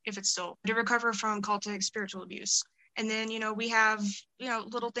Wellspring, if it's still, to recover from cultic spiritual abuse. And then, we have,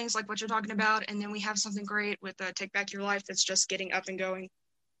 little things like what you're talking about. And then we have something great with Take Back Your Life that's just getting up and going.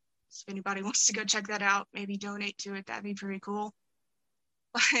 So if anybody wants to go check that out, maybe donate to it. That'd be pretty cool.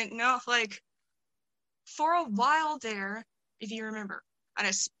 But no, like for a while there, if you remember, and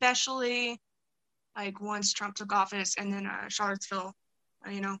especially like once Trump took office and then Charlottesville,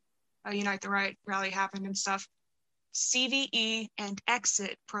 Unite the Right rally happened and stuff, CVE and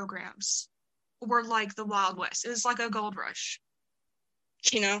exit programs were like the Wild West. It was like a gold rush,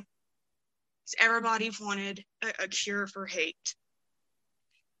 Everybody wanted a cure for hate.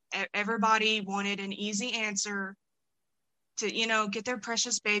 Everybody wanted an easy answer to, get their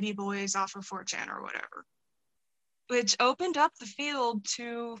precious baby boys off of 4chan or whatever, which opened up the field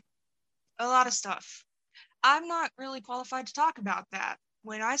to a lot of stuff. I'm not really qualified to talk about that.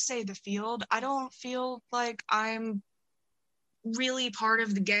 When I say the field, I don't feel like I'm really part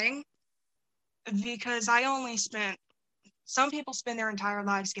of the gang, because some people spend their entire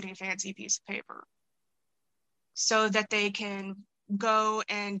lives getting a fancy piece of paper so that they can go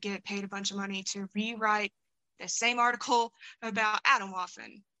and get paid a bunch of money to rewrite the same article about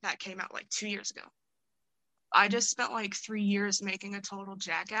Atomwaffen that came out like 2 years ago. I just spent like 3 years making a total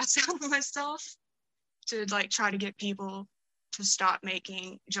jackass out of myself to like try to get people to stop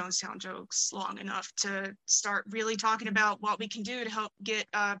making Jonestown jokes long enough to start really talking about what we can do to help get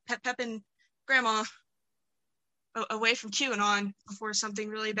Pep and Grandma away from QAnon before something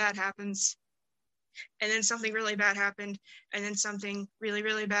really bad happens. And then something really bad happened, and then something really,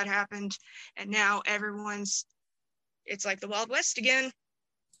 really bad happened, and now it's like the Wild West again.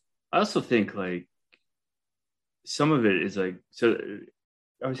 I also think like some of it is like, so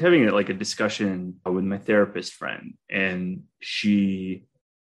I was having like a discussion with my therapist friend, and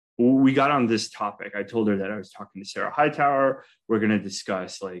we got on this topic. I told her that I was talking to Sarah Hightower. We're going to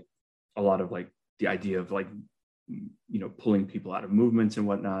discuss like a lot of like the idea of like, pulling people out of movements and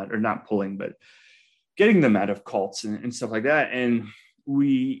whatnot, or not pulling, but getting them out of cults and stuff like that. And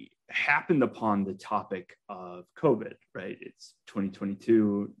we happened upon the topic of COVID, right? It's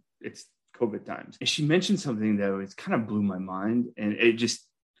 2022, it's COVID times. And she mentioned something that was kind of blew my mind, and it just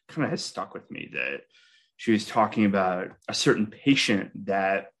kind of has stuck with me, that she was talking about a certain patient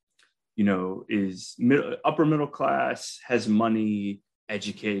that, is upper middle class, has money,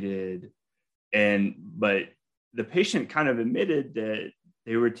 educated, but the patient kind of admitted that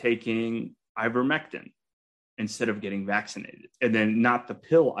they were taking ivermectin instead of getting vaccinated, and then not the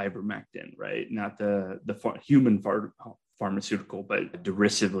pill ivermectin, right? Not the human pharmaceutical, but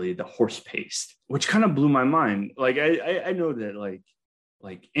derisively the horse paste, which kind of blew my mind. Like I know that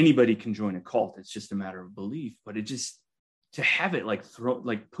like anybody can join a cult. It's just a matter of belief, but it just, to have it like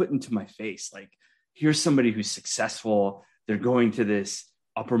put into my face, like here's somebody who's successful. They're going to this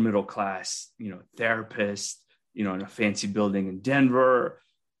upper middle class, therapist, in a fancy building in Denver.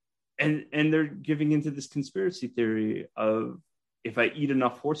 And they're giving into this conspiracy theory of, if I eat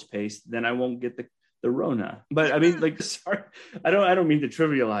enough horse paste, then I won't get the Rona. But I mean, like, sorry, I don't mean to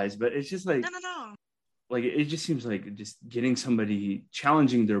trivialize, but it's just like, no. Like, it just seems like just getting somebody,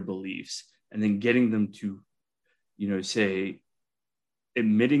 challenging their beliefs, and then getting them to, say,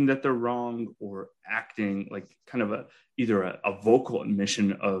 admitting that they're wrong, or acting like kind of either a vocal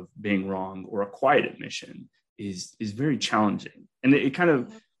admission of being wrong or a quiet admission is very challenging. And it kind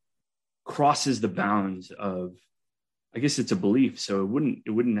of crosses the bounds of, I guess it's a belief, so it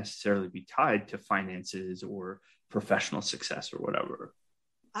wouldn't necessarily be tied to finances or professional success or whatever.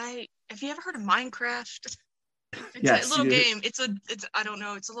 Have you ever heard of Minecraft? It's Yes, a little game. It's I don't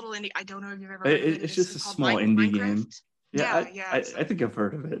know. It's a little indie. I don't know if you've ever heard of it. It's just a small indie game. Yeah. I think I've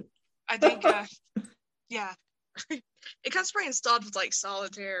heard of it. I think, yeah. It comes pre-installed with like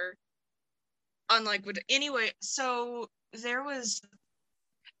solitaire. Unlike anyway. So there was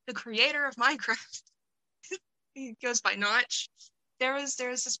the creator of Minecraft. He goes by Notch. There was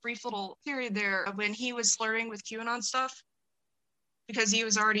this brief little period there when he was slurring with QAnon stuff, because he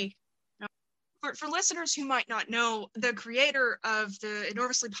was already. For listeners who might not know, the creator of the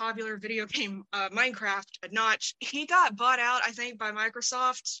enormously popular video game Minecraft, Notch, he got bought out, I think, by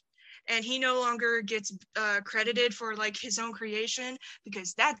Microsoft, and he no longer gets credited for like his own creation,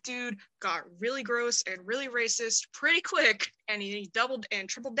 because that dude got really gross and really racist pretty quick, and he doubled and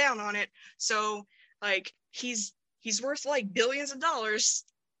tripled down on it. So like he's worth like billions of dollars,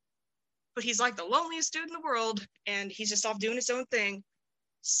 but he's like the loneliest dude in the world, and he's just off doing his own thing.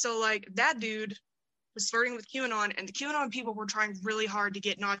 So like that dude was flirting with QAnon, and the QAnon people were trying really hard to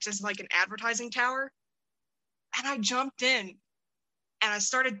get not just like an advertising tower. And I jumped in, and I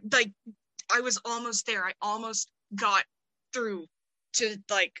started like, I was almost there. I almost got through to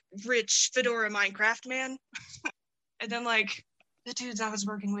like rich fedora Minecraft man. And then like the dudes I was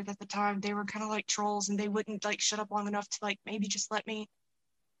working with at the time, they were kind of like trolls, and they wouldn't like shut up long enough to like maybe just let me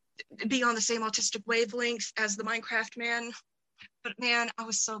be on the same autistic wavelength as the Minecraft man. But man, I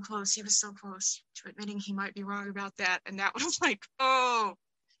was so close. He was so close to admitting he might be wrong about that. And that was like, oh,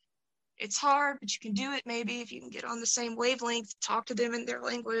 it's hard, but you can do it maybe if you can get on the same wavelength, talk to them in their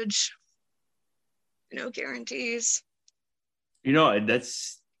language. No guarantees.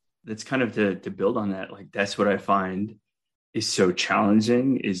 That's kind of to build on that. Like, that's what I find is so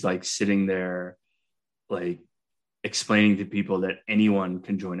challenging, is like sitting there, like explaining to people that anyone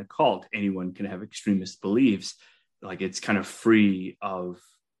can join a cult, anyone can have extremist beliefs. Like, it's kind of free of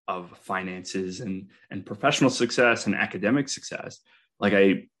finances and professional success and academic success. Like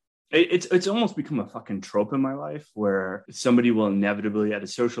it's almost become a fucking trope in my life, where somebody will inevitably at a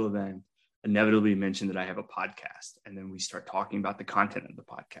social event mention that I have a podcast, and then we start talking about the content of the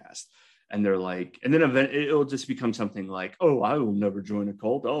podcast, and they're like, and then it'll just become something like, oh, I will never join a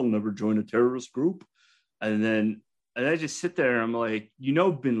cult, I'll never join a terrorist group, and I just sit there and I'm like,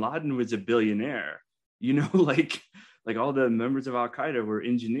 bin Laden was a billionaire. like all the members of Al Qaeda were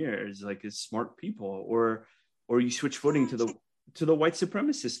engineers, like as smart people, or you switch footing to the white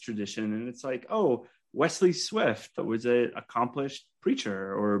supremacist tradition, and it's like, oh, Wesley Swift was an accomplished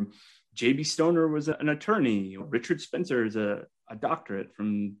preacher, or J.B. Stoner was an attorney, or Richard Spencer is a doctorate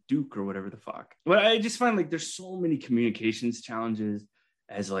from Duke or whatever the fuck. But I just find like there's so many communications challenges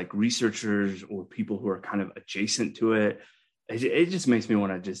as like researchers or people who are kind of adjacent to it. It just makes me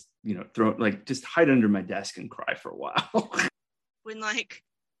want to just, just hide under my desk and cry for a while. When like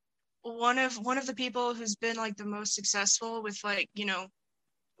one of the people who's been like the most successful with like,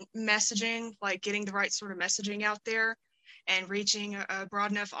 messaging, like getting the right sort of messaging out there and reaching a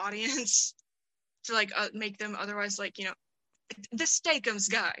broad enough audience to like make them otherwise like, the Steakums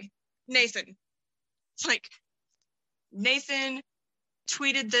guy, Nathan. It's like Nathan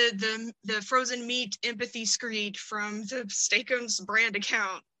tweeted the frozen meat empathy screed from the Steakums brand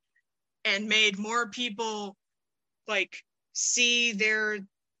account and made more people like see their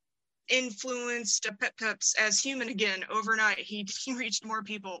influenced pep peps as human again overnight. He reached more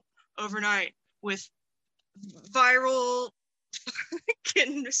people overnight with viral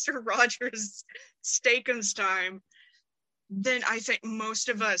Mr. Rogers Steakums time than I think most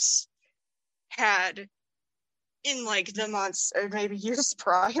of us had in like the months or maybe years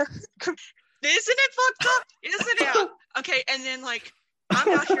prior. Isn't it fucked up? Isn't it? Yeah. Okay, and then like I'm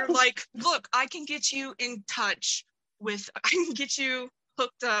out here like, look, I can get you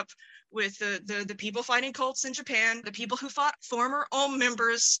hooked up with the people fighting cults in Japan, the people who fought former OM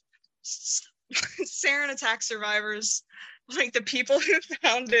members, sarin attack survivors, like the people who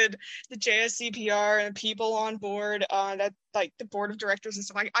founded the JSCPR and people on board that like the board of directors and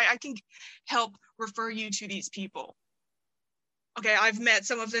stuff. I can help refer you to these people. Okay, I've met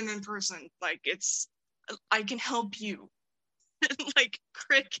some of them in person. Like I can help you. Like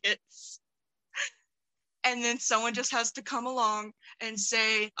crickets. And then someone just has to come along and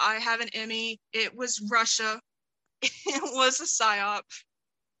say, I have an Emmy. It was Russia. It was a psyop.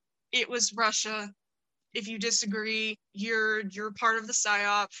 It was Russia. If you disagree, you're part of the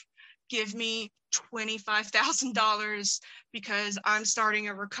psyop. Give me $25,000 because I'm starting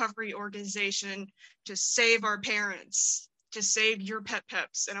a recovery organization to save our parents, to save your pet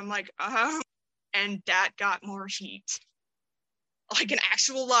peps. And I'm like, and that got more heat. Like an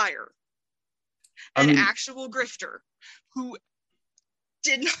actual liar. Actual grifter who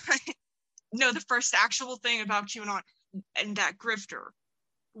did not know the first actual thing about QAnon, and that grifter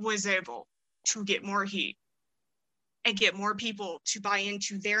was able to get more heat and get more people to buy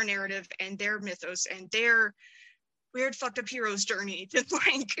into their narrative and their mythos and their weird fucked up hero's journey.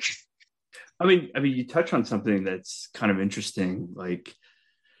 Like, I mean, you touch on something that's kind of interesting, like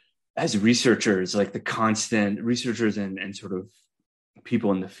as researchers, like the constant researchers and sort of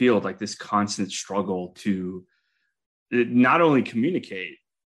people in the field, like this constant struggle to not only communicate,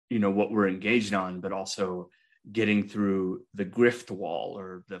 what we're engaged on, but also getting through the grift wall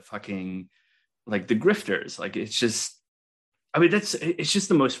or the fucking, like the grifters. Like, it's just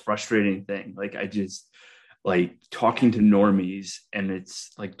the most frustrating thing. Like, I just like talking to normies, and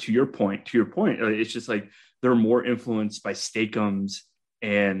it's like, to your point, it's just like they're more influenced by Steakums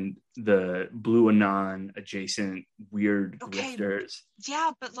and the Blue Anon adjacent weird grifters.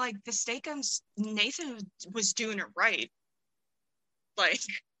 Yeah, but like the Steakums, Nathan was doing it right. Like,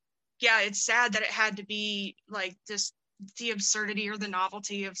 yeah, it's sad that it had to be like this, the absurdity or the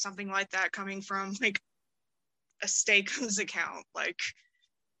novelty of something like that coming from like a Steakums account. Like,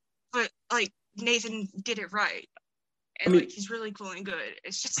 but like Nathan did it right. And like he's really cool and good.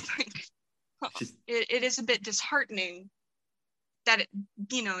 It's just like it is a bit disheartening that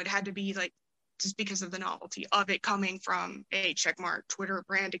it had to be like just because of the novelty of it coming from a checkmark Twitter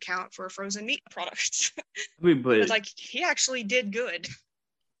brand account for a frozen meat product. But like he actually did good.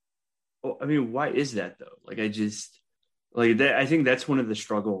 Well, why is that though? Like, I just like that. I think that's one of the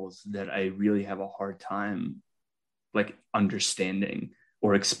struggles that I really have a hard time like understanding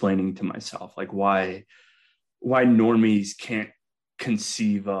or explaining to myself, like why normies can't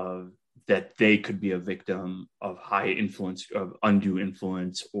conceive of that they could be a victim of high influence, of undue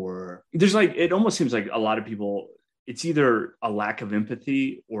influence, or there's like, it almost seems like a lot of people, it's either a lack of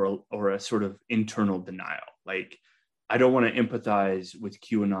empathy or a sort of internal denial. Like, I don't want to empathize with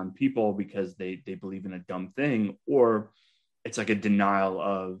QAnon people because they believe in a dumb thing, or it's like a denial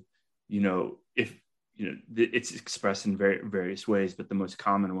of, if, it's expressed in various ways, but the most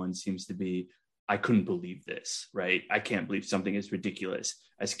common one seems to be, I couldn't believe this, right? I can't believe something as ridiculous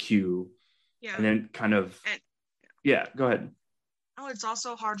as Q. Yeah. And then kind of, yeah, go ahead. Oh, it's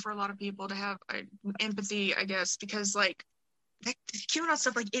also hard for a lot of people to have empathy, I guess, because like that QAnon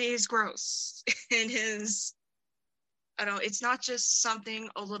stuff, like, it is gross. It is, I don't know, it's not just something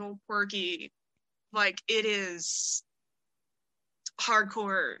a little quirky. Like, it is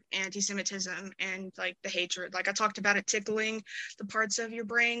hardcore anti-Semitism and like the hatred. Like I talked about it tickling the parts of your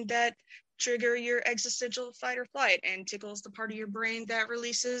brain that trigger your existential fight or flight, and tickles the part of your brain that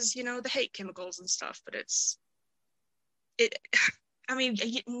releases, the hate chemicals and stuff. But it I mean,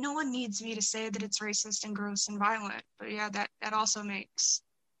 no one needs me to say that it's racist and gross and violent, but yeah, that also makes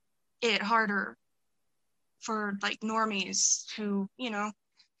it harder for like normies who,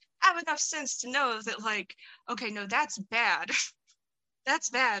 have enough sense to know that, like, okay, no, that's bad. That's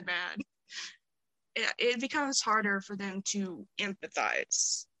bad. It becomes harder for them to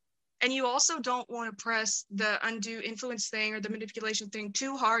empathize. And you also don't want to press the undue influence thing or the manipulation thing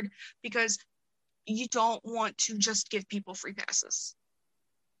too hard, because you don't want to just give people free passes.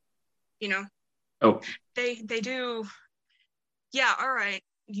 Oh, they do. Yeah, all right.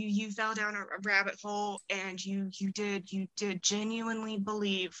 You fell down a rabbit hole, and you did genuinely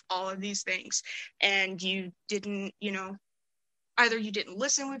believe all of these things, and you didn't, either you didn't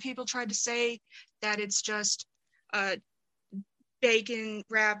listen when people tried to say that it's just bacon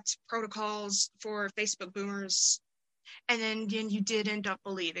wrapped protocols for Facebook boomers, and then you did end up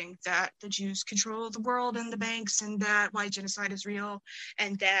believing that the Jews control the world and the banks, and that white genocide is real,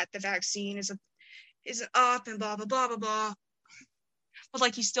 and that the vaccine is up, and blah blah blah blah blah. But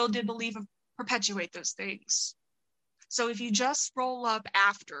like, you still did believe and perpetuate those things. So if you just roll up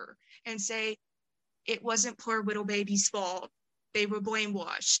after and say it wasn't poor widow baby's fault, they were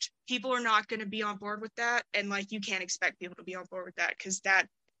brainwashed, people are not going to be on board with that. And like, you can't expect people to be on board with that, because that,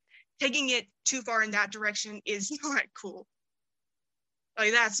 taking it too far in that direction, is not cool.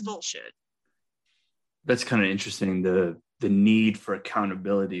 Like, that's bullshit. that's kind of interesting. The need for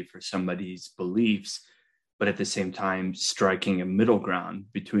accountability for somebody's beliefs, but at the same time striking a middle ground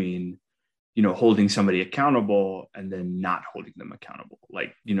between, holding somebody accountable and then not holding them accountable.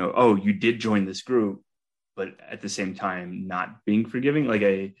 Like, oh, you did join this group, but at the same time not being forgiving. Like,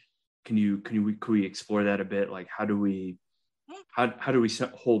 can we explore that a bit? Like, how do we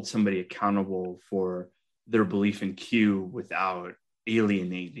hold somebody accountable for their belief in Q without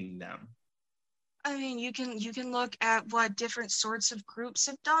alienating them? I mean, you can look at what different sorts of groups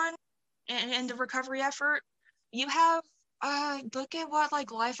have done in the recovery effort. You have look at what,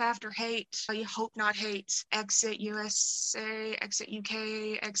 like, Life After Hate, Hope Not Hate, Exit USA, Exit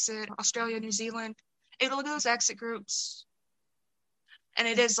UK, Exit Australia, New Zealand. Look at those exit groups, and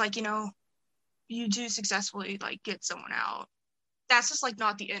it is like, you do successfully like get someone out. That's just like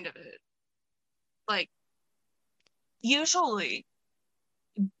not the end of it. Like, usually,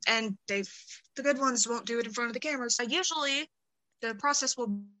 and the good ones won't do it in front of the cameras. Usually, the process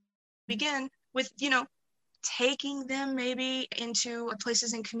will begin with, taking them maybe into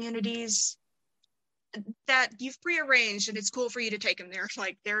places and communities that you've prearranged, and it's cool for you to take them there.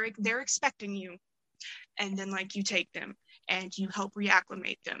 Like, they're expecting you, and then like you take them and you help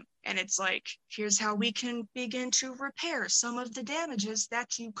reacclimate them, and it's like, here's how we can begin to repair some of the damages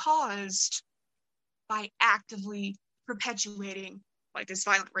that you caused by actively perpetuating like this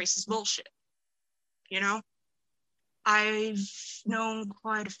violent racist bullshit. I've known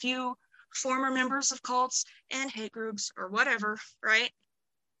quite a few former members of cults and hate groups or whatever, right?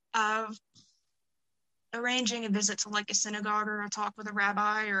 Of arranging a visit to like a synagogue or a talk with a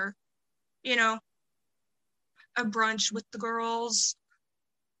rabbi, or, a brunch with the girls,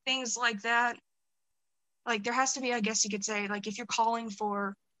 things like that. Like, there has to be, I guess you could say, like, if you're calling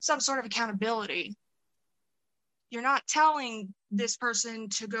for some sort of accountability, you're not telling this person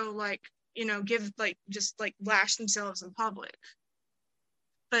to go like, give like, just like lash themselves in public.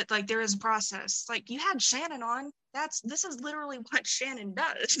 But like, there is a process. Like, you had Shannon on. This is literally what Shannon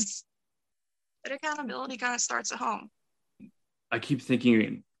does. But accountability kind of starts at home. I keep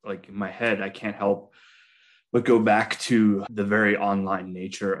thinking, like, in my head, I can't help but go back to the very online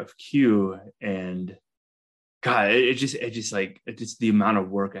nature of Q. And God, it just the amount of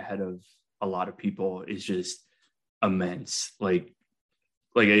work ahead of a lot of people is just immense. Like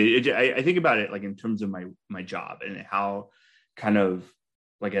I think about it like in terms of my job, and how kind of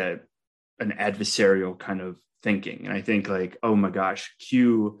like an adversarial kind of thinking. And I think like, oh my gosh,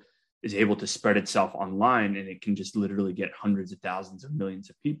 Q is able to spread itself online, and it can just literally get hundreds of thousands of millions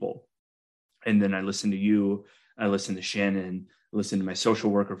of people. And then I listen to you, I listen to Shannon, I listen to my social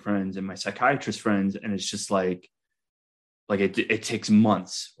worker friends and my psychiatrist friends, and it's just like it takes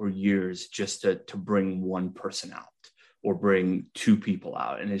months or years just to bring one person out or bring two people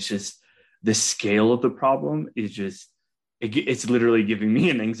out. And it's just, the scale of the problem is just, it's literally giving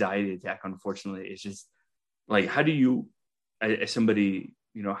me an anxiety attack, unfortunately. It's just like, how do you as somebody,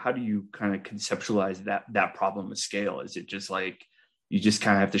 how do you kind of conceptualize that problem of scale? Is it just like you just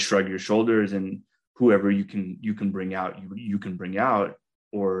kind of have to shrug your shoulders and whoever you can bring out, you can bring out,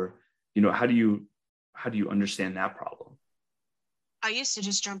 or how do you understand that problem? I used to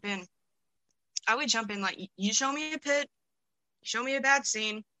just jump in. I would jump in like, you show me a pit, show me a bad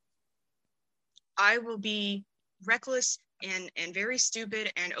scene, I will be reckless and very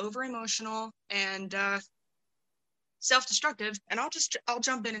stupid and over emotional and self-destructive, and I'll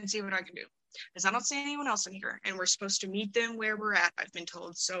jump in and see what I can do, because I don't see anyone else in here, and we're supposed to meet them where we're at, I've been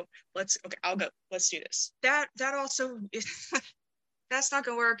told. So I'll go, let's do this. That also that's not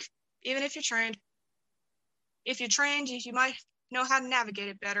gonna work. Even if you're trained, you might know how to navigate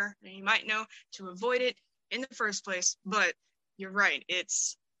it better, and you might know to avoid it in the first place. But you're right,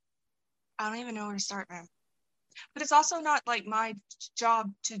 I don't even know where to start, man. But it's also not like my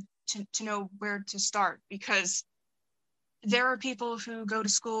job to know where to start, because there are people who go to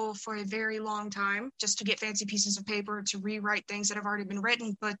school for a very long time just to get fancy pieces of paper to rewrite things that have already been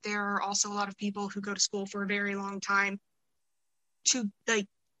written. But there are also a lot of people who go to school for a very long time to, like,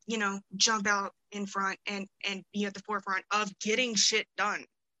 jump out in front and be at the forefront of getting shit done.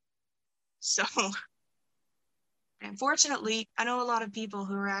 So unfortunately, I know a lot of people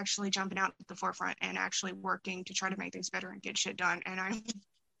who are actually jumping out at the forefront and actually working to try to make things better and get shit done. And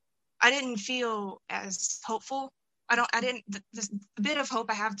I didn't feel as hopeful. The bit of hope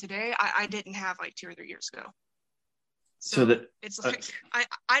I have today, I didn't have like 2 or 3 years ago. So it's like,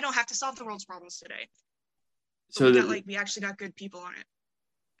 I don't have to solve the world's problems today. But we actually got good people on it.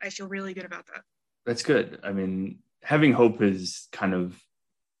 I feel really good about that. That's good. I mean, having hope is kind of,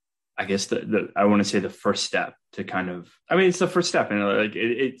 I guess I want to say the first step to kind of, I mean, it's the first step, and like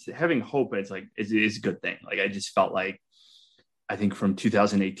it's having hope. It's like, it's a good thing. Like, I just felt like, I think from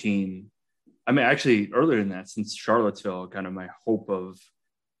 2018, I mean, actually earlier than that, since Charlottesville, kind of my hope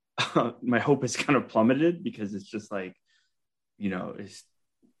has kind of plummeted, because it's just like,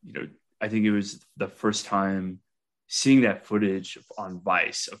 I think it was the first time seeing that footage on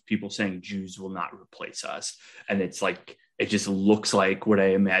Vice of people saying Jews will not replace us. And it's like, it just looks like what I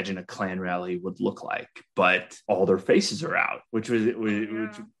imagine a Klan rally would look like, but all their faces are out, which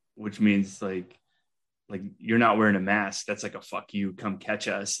means like you're not wearing a mask. That's like a fuck you, come catch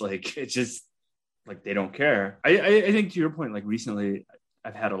us. Like, it's just like, they don't care. I think to your point, like recently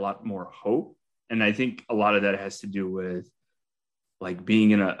I've had a lot more hope. And I think a lot of that has to do with like being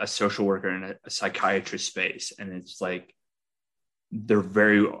in a social worker in a psychiatrist space. And it's like, they're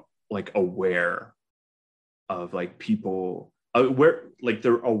very like aware of like people where like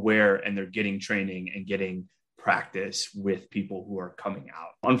they're aware, and they're getting training and getting practice with people who are coming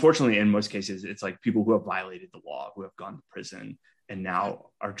out. Unfortunately, in most cases, it's like people who have violated the law, who have gone to prison and now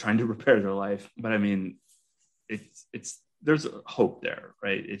are trying to repair their life. But I mean, it's there's hope there,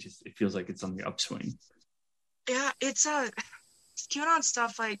 right? It feels like it's on the upswing. Yeah, it's QAnon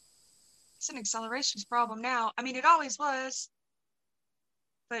stuff, like, it's an accelerations problem now. I mean, it always was,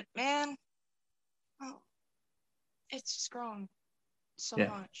 but man, it's just grown so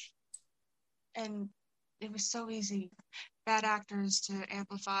much. And it was so easy. Bad actors to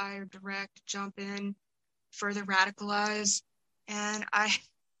amplify or direct, jump in, further radicalize. And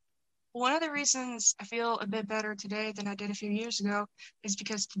one of the reasons I feel a bit better today than I did a few years ago is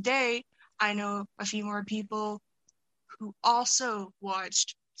because today I know a few more people who also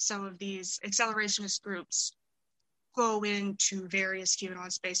watched some of these accelerationist groups go into various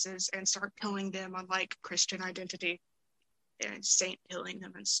QAnon spaces and start killing them on like Christian identity and saint killing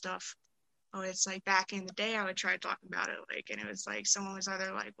them and stuff. Oh, it's like back in the day I would try talking about it, like, and it was like someone was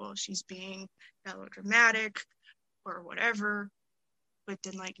either like, well, she's being melodramatic or whatever. But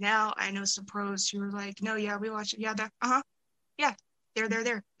then like now I know some pros who are like, no, yeah, we watch it. Yeah, that yeah, they're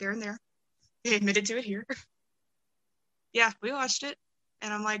in there. They admitted to it here. Yeah, we watched it.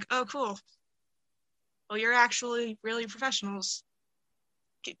 And I'm like, oh, cool. Well, you're actually really professionals.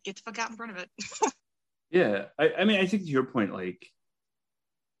 Get the fuck out in front of it. Yeah. I mean, I think to your point, like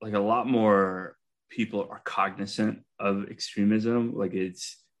a lot more people are cognizant of extremism. Like,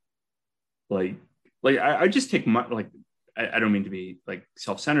 it's like I just take my, like, I don't mean to be like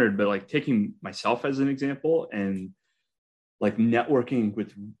self-centered, but like taking myself as an example and like networking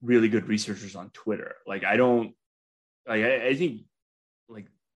with really good researchers on Twitter. Like, I think like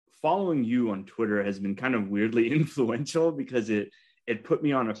following you on Twitter has been kind of weirdly influential, because it put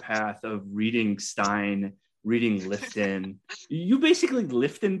me on a path of reading Stein, reading Lifton. You basically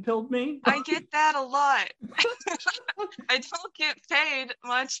Lifton pilled me. I get that a lot. I don't get paid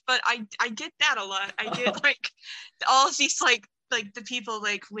much, but I get that a lot. I get like all of these like like the people,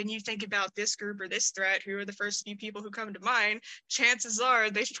 like when you think about this group or this threat, who are the first few people who come to mind, chances are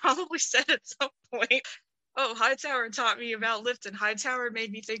they've probably said at some point, oh, Hightower taught me about lifting. Hightower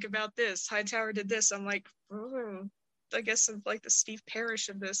made me think about this. Hightower did this. I'm like, oh, I guess I'm like the Steve Parrish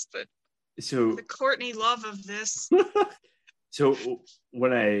of this, but So the Courtney Love of this. So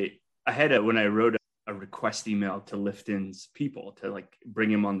when I wrote a request email to Lifton's people to like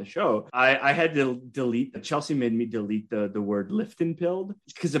bring him on the show, I had to delete. Chelsea made me delete the word Lifton pilled,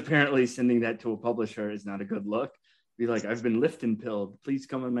 because apparently sending that to a publisher is not a good look. Be like, I've been Lifton pilled. Please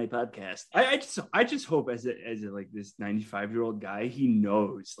come on my podcast. I just hope as a like this 95-year-old guy, he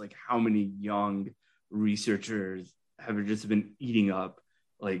knows like how many young researchers have just been eating up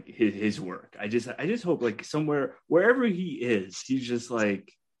like his work. I just hope like somewhere, wherever he is, he's just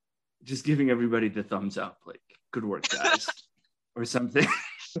like giving everybody the thumbs up, like, good work, guys, or something.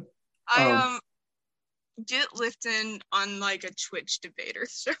 I get Lifton on like a Twitch debater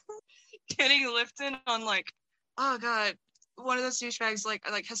show. Getting Lifton on like, oh god, one of those douchebags like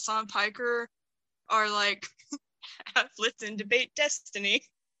Hassan Piker, or like have Lifton debate Destiny.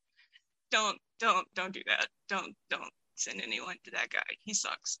 Don't do that. Don't send anyone to that guy. He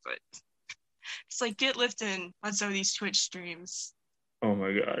sucks. But it's like, get Lifton on some of these Twitch streams. Oh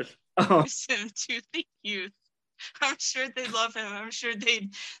my gosh. Introduce him to the youth. I'm sure they'd love him. I'm sure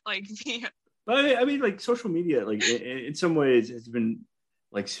they'd like be. But I mean, like social media, like in some ways, has been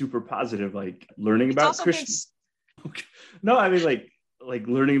like super positive. Like learning about Christian. No, I mean like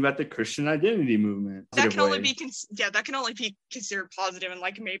learning about the Christian identity movement. That can only be that can only be considered positive in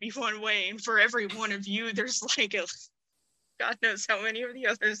like maybe one way. And for every one of you, there's like God knows how many of the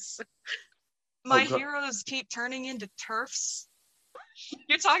others. My heroes keep turning into TERFs.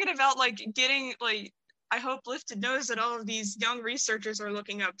 You're talking about like getting like, I hope Lifton knows that all of these young researchers are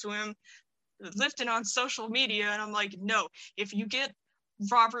looking up to him, Lifton on social media, and I'm like, no, if you get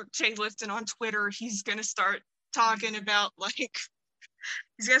Robert J. Lifton on Twitter, he's gonna start talking about like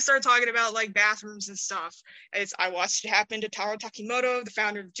bathrooms and stuff. I watched it happen to Taro Takimoto, the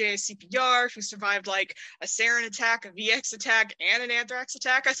founder of JSCPR, who survived like a sarin attack, a VX attack, and an anthrax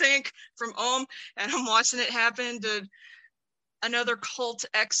attack, I think, from Ohm. And I'm watching it happen to another cult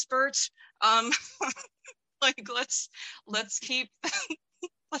expert. Like let's keep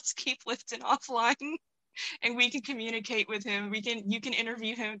Lifton offline, and we can communicate with him. You can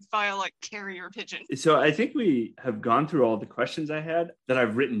interview him via like carrier pigeon. So I think we have gone through all the questions I had that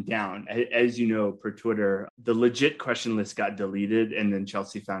I've written down. As you know, per Twitter, the legit question list got deleted, and then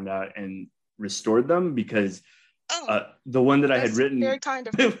Chelsea found out and restored them, because the one that I had written, very kind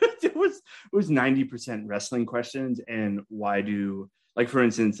of it was 90% wrestling questions. And why do, like, for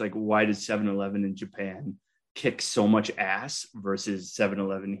instance, like, why does 7-Eleven in Japan kick so much ass versus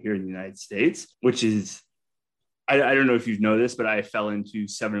 7-Eleven here in the United States, which is, I don't know if you know this, but I fell into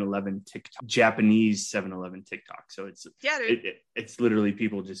 7-Eleven TikTok, Japanese 7-Eleven TikTok. So it's literally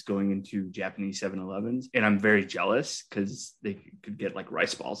people just going into Japanese 7-Elevens, and I'm very jealous because they could get like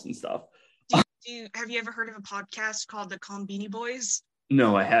rice balls and stuff. Have you ever heard of a podcast called the Konbini Boys?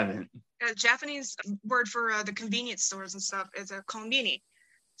 No, I haven't. Japanese word for the convenience stores and stuff is a konbini.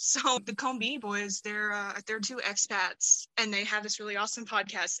 So the Konbini Boys, they're two expats, and they have this really awesome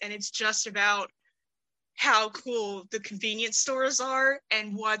podcast, and it's just about how cool the convenience stores are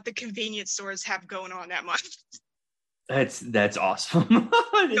and what the convenience stores have going on that month. That's awesome.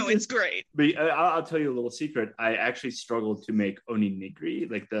 No, it's great. But I'll tell you a little secret. I actually struggled to make onigiri,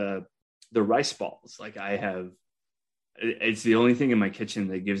 like the rice balls. Like it's the only thing in my kitchen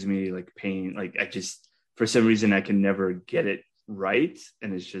that gives me like pain. Like for some reason, I can never get it right,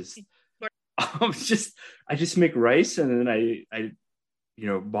 and it's just I just make rice, and then I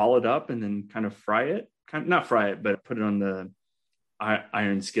ball it up and then kind of fry it, not fry it, but put it on the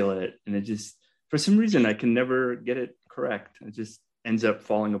iron skillet, and it just, for some reason, I can never get it correct. It just ends up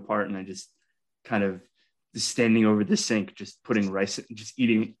falling apart, and I just kind of just standing over the sink, just putting rice, just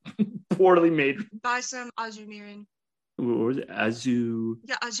eating poorly made. Buy some ajumirin. What was it?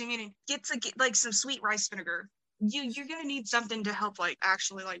 Yeah, ajumirin. Get like some sweet rice vinegar. You're gonna need something to help like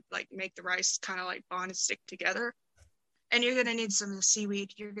actually like make the rice kind of like bond and stick together. And you're gonna need some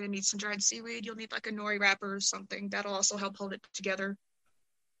seaweed. You're gonna need some dried seaweed. You'll need like a nori wrapper or something. That'll also help hold it together.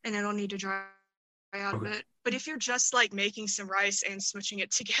 And it'll need to dry out a bit. But if you're just like making some rice and smooshing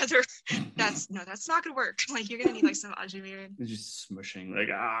it together, that's not gonna work. Like you're gonna need like some ajumirin. Just smushing, like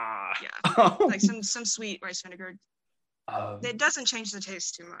Yeah, like some sweet rice vinegar. It doesn't change the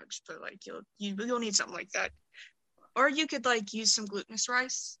taste too much, but like you'll need something like that. Or you could like use some glutinous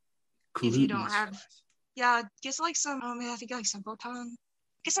rice if you don't have. Yeah, get like some. I think like some botan.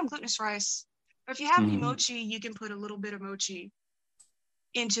 Get some glutinous rice. Or if you have any mochi, you can put a little bit of mochi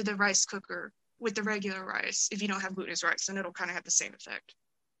into the rice cooker with the regular rice if you don't have glutinous rice, and it'll kind of have the same effect.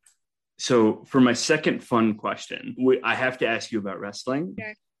 So for my second fun question, I have to ask you about wrestling.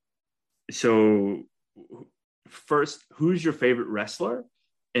 Okay. So first, who's your favorite wrestler?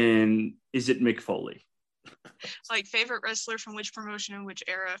 And is it Mick Foley? Like favorite wrestler from which promotion and which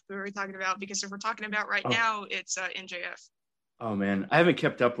era we were talking about? Because if we're talking about right now, it's NJF. Oh man, I haven't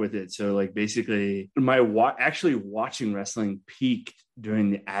kept up with it. So like basically actually watching wrestling peaked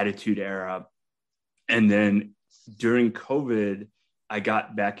during the Attitude Era. And then during COVID, I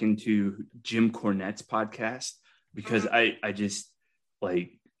got back into Jim Cornette's podcast because I just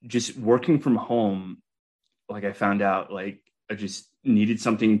like just working from home, like I found out like I just needed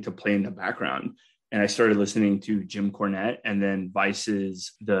something to play in the background. And I started listening to Jim Cornette and then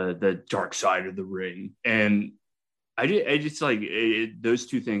Vice's the Dark Side of the Ring. And I just like those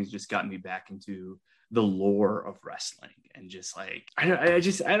two things just got me back into the lore of wrestling and just like I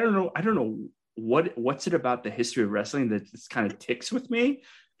don't know what's it about the history of wrestling that just kind of ticks with me.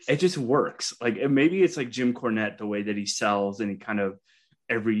 It just works. Like maybe it's like Jim Cornette, the way that he sells, and he kind of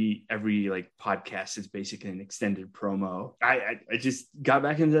every like podcast is basically an extended promo. I just got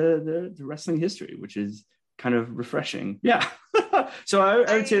back into the wrestling history, which is kind of refreshing. Yeah. So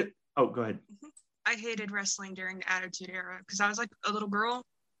I would say, oh, go ahead. I hated wrestling during the Attitude Era because I was like a little girl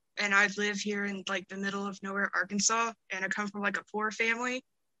and I live here in like the middle of nowhere, Arkansas, and I come from like a poor family.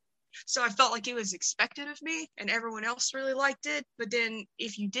 So I felt like it was expected of me and everyone else really liked it. But then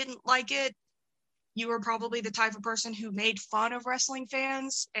if you didn't like it, you were probably the type of person who made fun of wrestling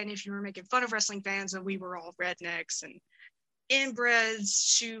fans. And if you were making fun of wrestling fans, then we were all rednecks and inbreds,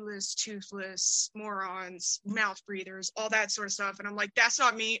 shoeless, toothless, morons, mouth breathers, all that sort of stuff. And I'm like, that's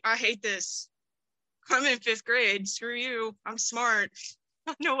not me. I hate this. I'm in 5th grade. Screw you. I'm smart.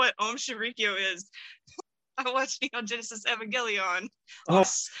 I know what Om Shinrikyo is. I watched Neon Genesis Evangelion. Oh.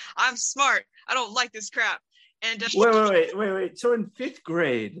 I'm smart. I don't like this crap. And wait. So in 5th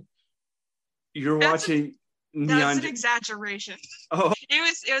grade, you're watching Neon. That's an exaggeration. Oh,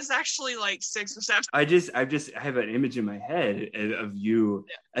 it was actually like 6 or 7. I have an image in my head of you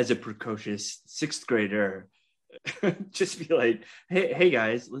as a precocious 6th grader. Just be like, hey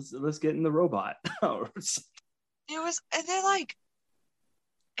guys, let's get in the robot. It was,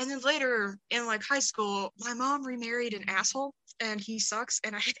 and then later in like high school, my mom remarried an asshole, and he sucks.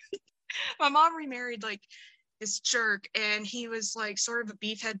 And my mom remarried like this jerk, and he was like sort of a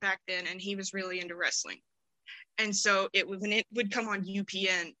beefhead back then, and he was really into wrestling. And so when it would come on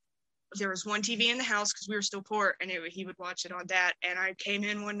UPN, there was one TV in the house because we were still poor, and he would watch it on that. And I came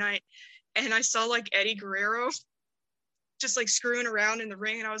in one night, and I saw like Eddie Guerrero just like screwing around in the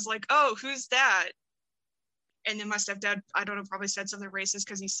ring, and I was like, oh, who's that? And then my stepdad, I don't know, probably said something racist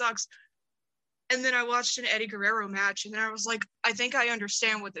because he sucks. And then I watched an Eddie Guerrero match, and then I was like, I think I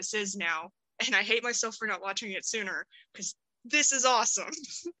understand what this is now. And I hate myself for not watching it sooner because this is awesome.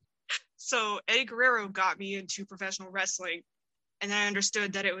 So Eddie Guerrero got me into professional wrestling. And then I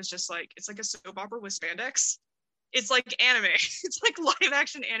understood that it was just like, it's like a soap opera with spandex. It's like anime. It's like live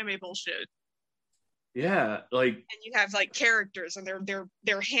action anime bullshit. Yeah, like, and you have like characters, and they're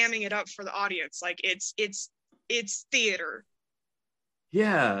hamming it up for the audience. Like it's theater.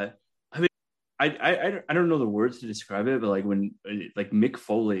 Yeah, I mean, I don't know the words to describe it, but like when like Mick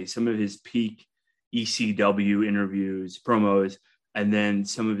Foley, some of his peak ECW interviews, promos, and then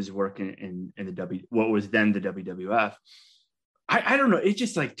some of his work in the what was then the WWF. I don't know. It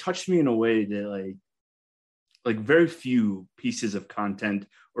just like touched me in a way that like very few pieces of content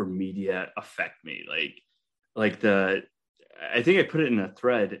or media affect me. Like I think I put it in a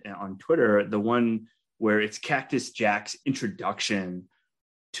thread on Twitter, the one where it's Cactus Jack's introduction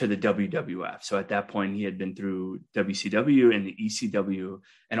to the WWF. So at that point, he had been through WCW and the ECW,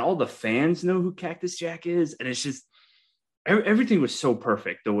 and all the fans know who Cactus Jack is. And it's just, everything was so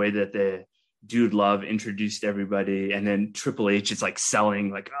perfect. The way that the Dude Love introduced everybody, and then Triple H is like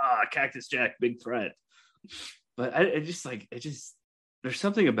selling like, Cactus Jack, big threat. But I just there's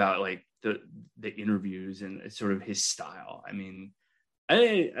something about like the interviews and sort of his style. I mean,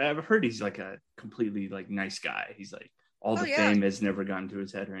 I've heard he's like a completely like nice guy. He's like all the fame has never gotten to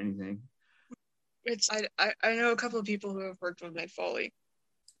his head or anything. I know a couple of people who have worked with Mick Foley.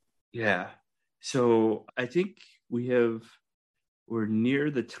 Yeah. So I think we're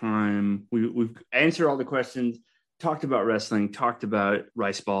near the time. We've answered all the questions, talked about wrestling, talked about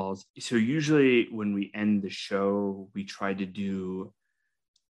rice balls. So usually when we end the show, we kind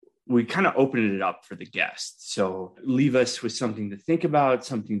of open it up for the guests. So leave us with something to think about,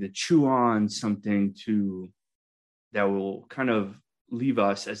 something to chew on, something that will kind of leave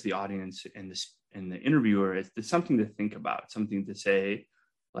us as the audience and the interviewer as something to think about, something to say,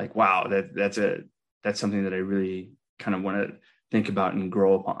 like, wow, that's something that I really kind of want to think about and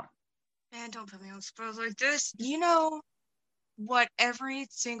grow upon. Man, don't put me on spot like this. You know what every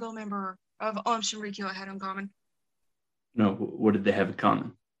single member of Om Shinrikyo had in common? No, what did they have in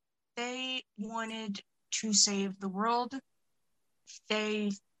common? They wanted to save the world.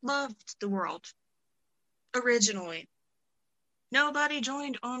 They loved the world. Originally, nobody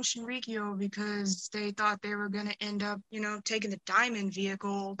joined Om Shinrikyo because they thought they were going to end up, taking the diamond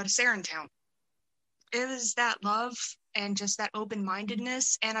vehicle out of Sarentown. It was that love and just that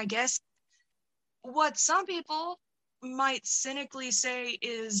open-mindedness. And I guess what some people might cynically say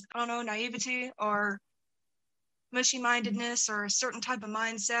is, I don't know, naivety or mushy-mindedness or a certain type of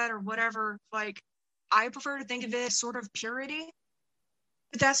mindset or whatever. Like, I prefer to think of it as sort of purity.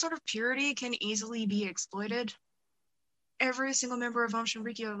 But that sort of purity can easily be exploited. Every single member of Om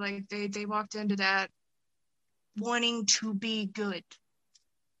Shinrikyo, like, they walked into that wanting to be good.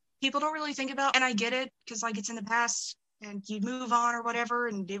 People don't really think about, and I get it, because, like, it's in the past, and you move on or whatever,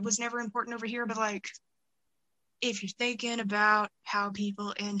 and it was never important over here, but, like, if you're thinking about how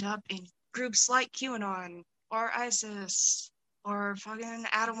people end up in groups like QAnon, or ISIS, or fucking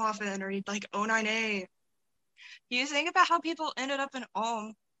Atomwaffen, or, like, O9A, you think about how people ended up in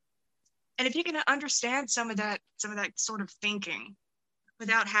Om, and if you can understand some of that sort of thinking,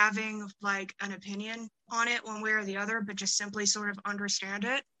 without having, like, an opinion on it one way or the other, but just simply sort of understand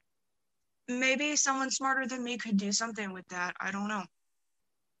it, maybe someone smarter than me could do something with that. I don't know.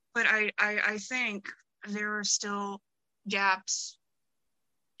 But I think there are still gaps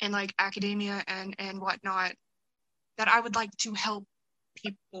in, like, academia and whatnot that I would like to help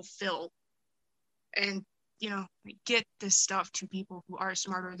people fill and, get this stuff to people who are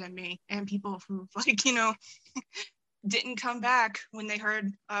smarter than me and people who, like, didn't come back when they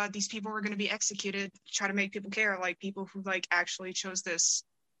heard these people were going to be executed to try to make people care, like people who, like, actually chose this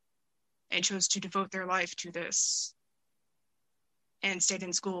and chose to devote their life to this and stayed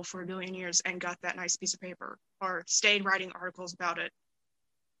in school for a billion years and got that nice piece of paper, or stayed writing articles about it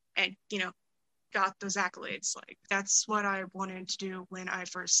and, got those accolades. Like, that's what I wanted to do when I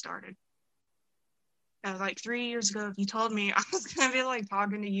first started. Like 3 years ago, if you told me I was going to be, like,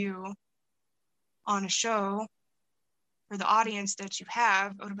 talking to you on a show for the audience that you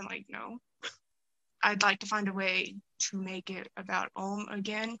have, I would have been like, no. I'd like to find a way to make it about Om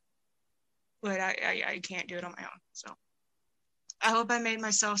again, but I can't do it on my own. So I hope I made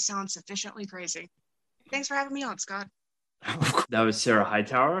myself sound sufficiently crazy. Thanks for having me on, Scott. That was Sarah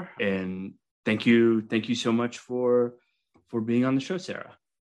Hightower, and thank you so much for being on the show, Sarah.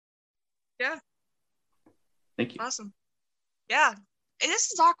 Yeah. Thank you. Awesome. Yeah.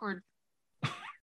 This is awkward.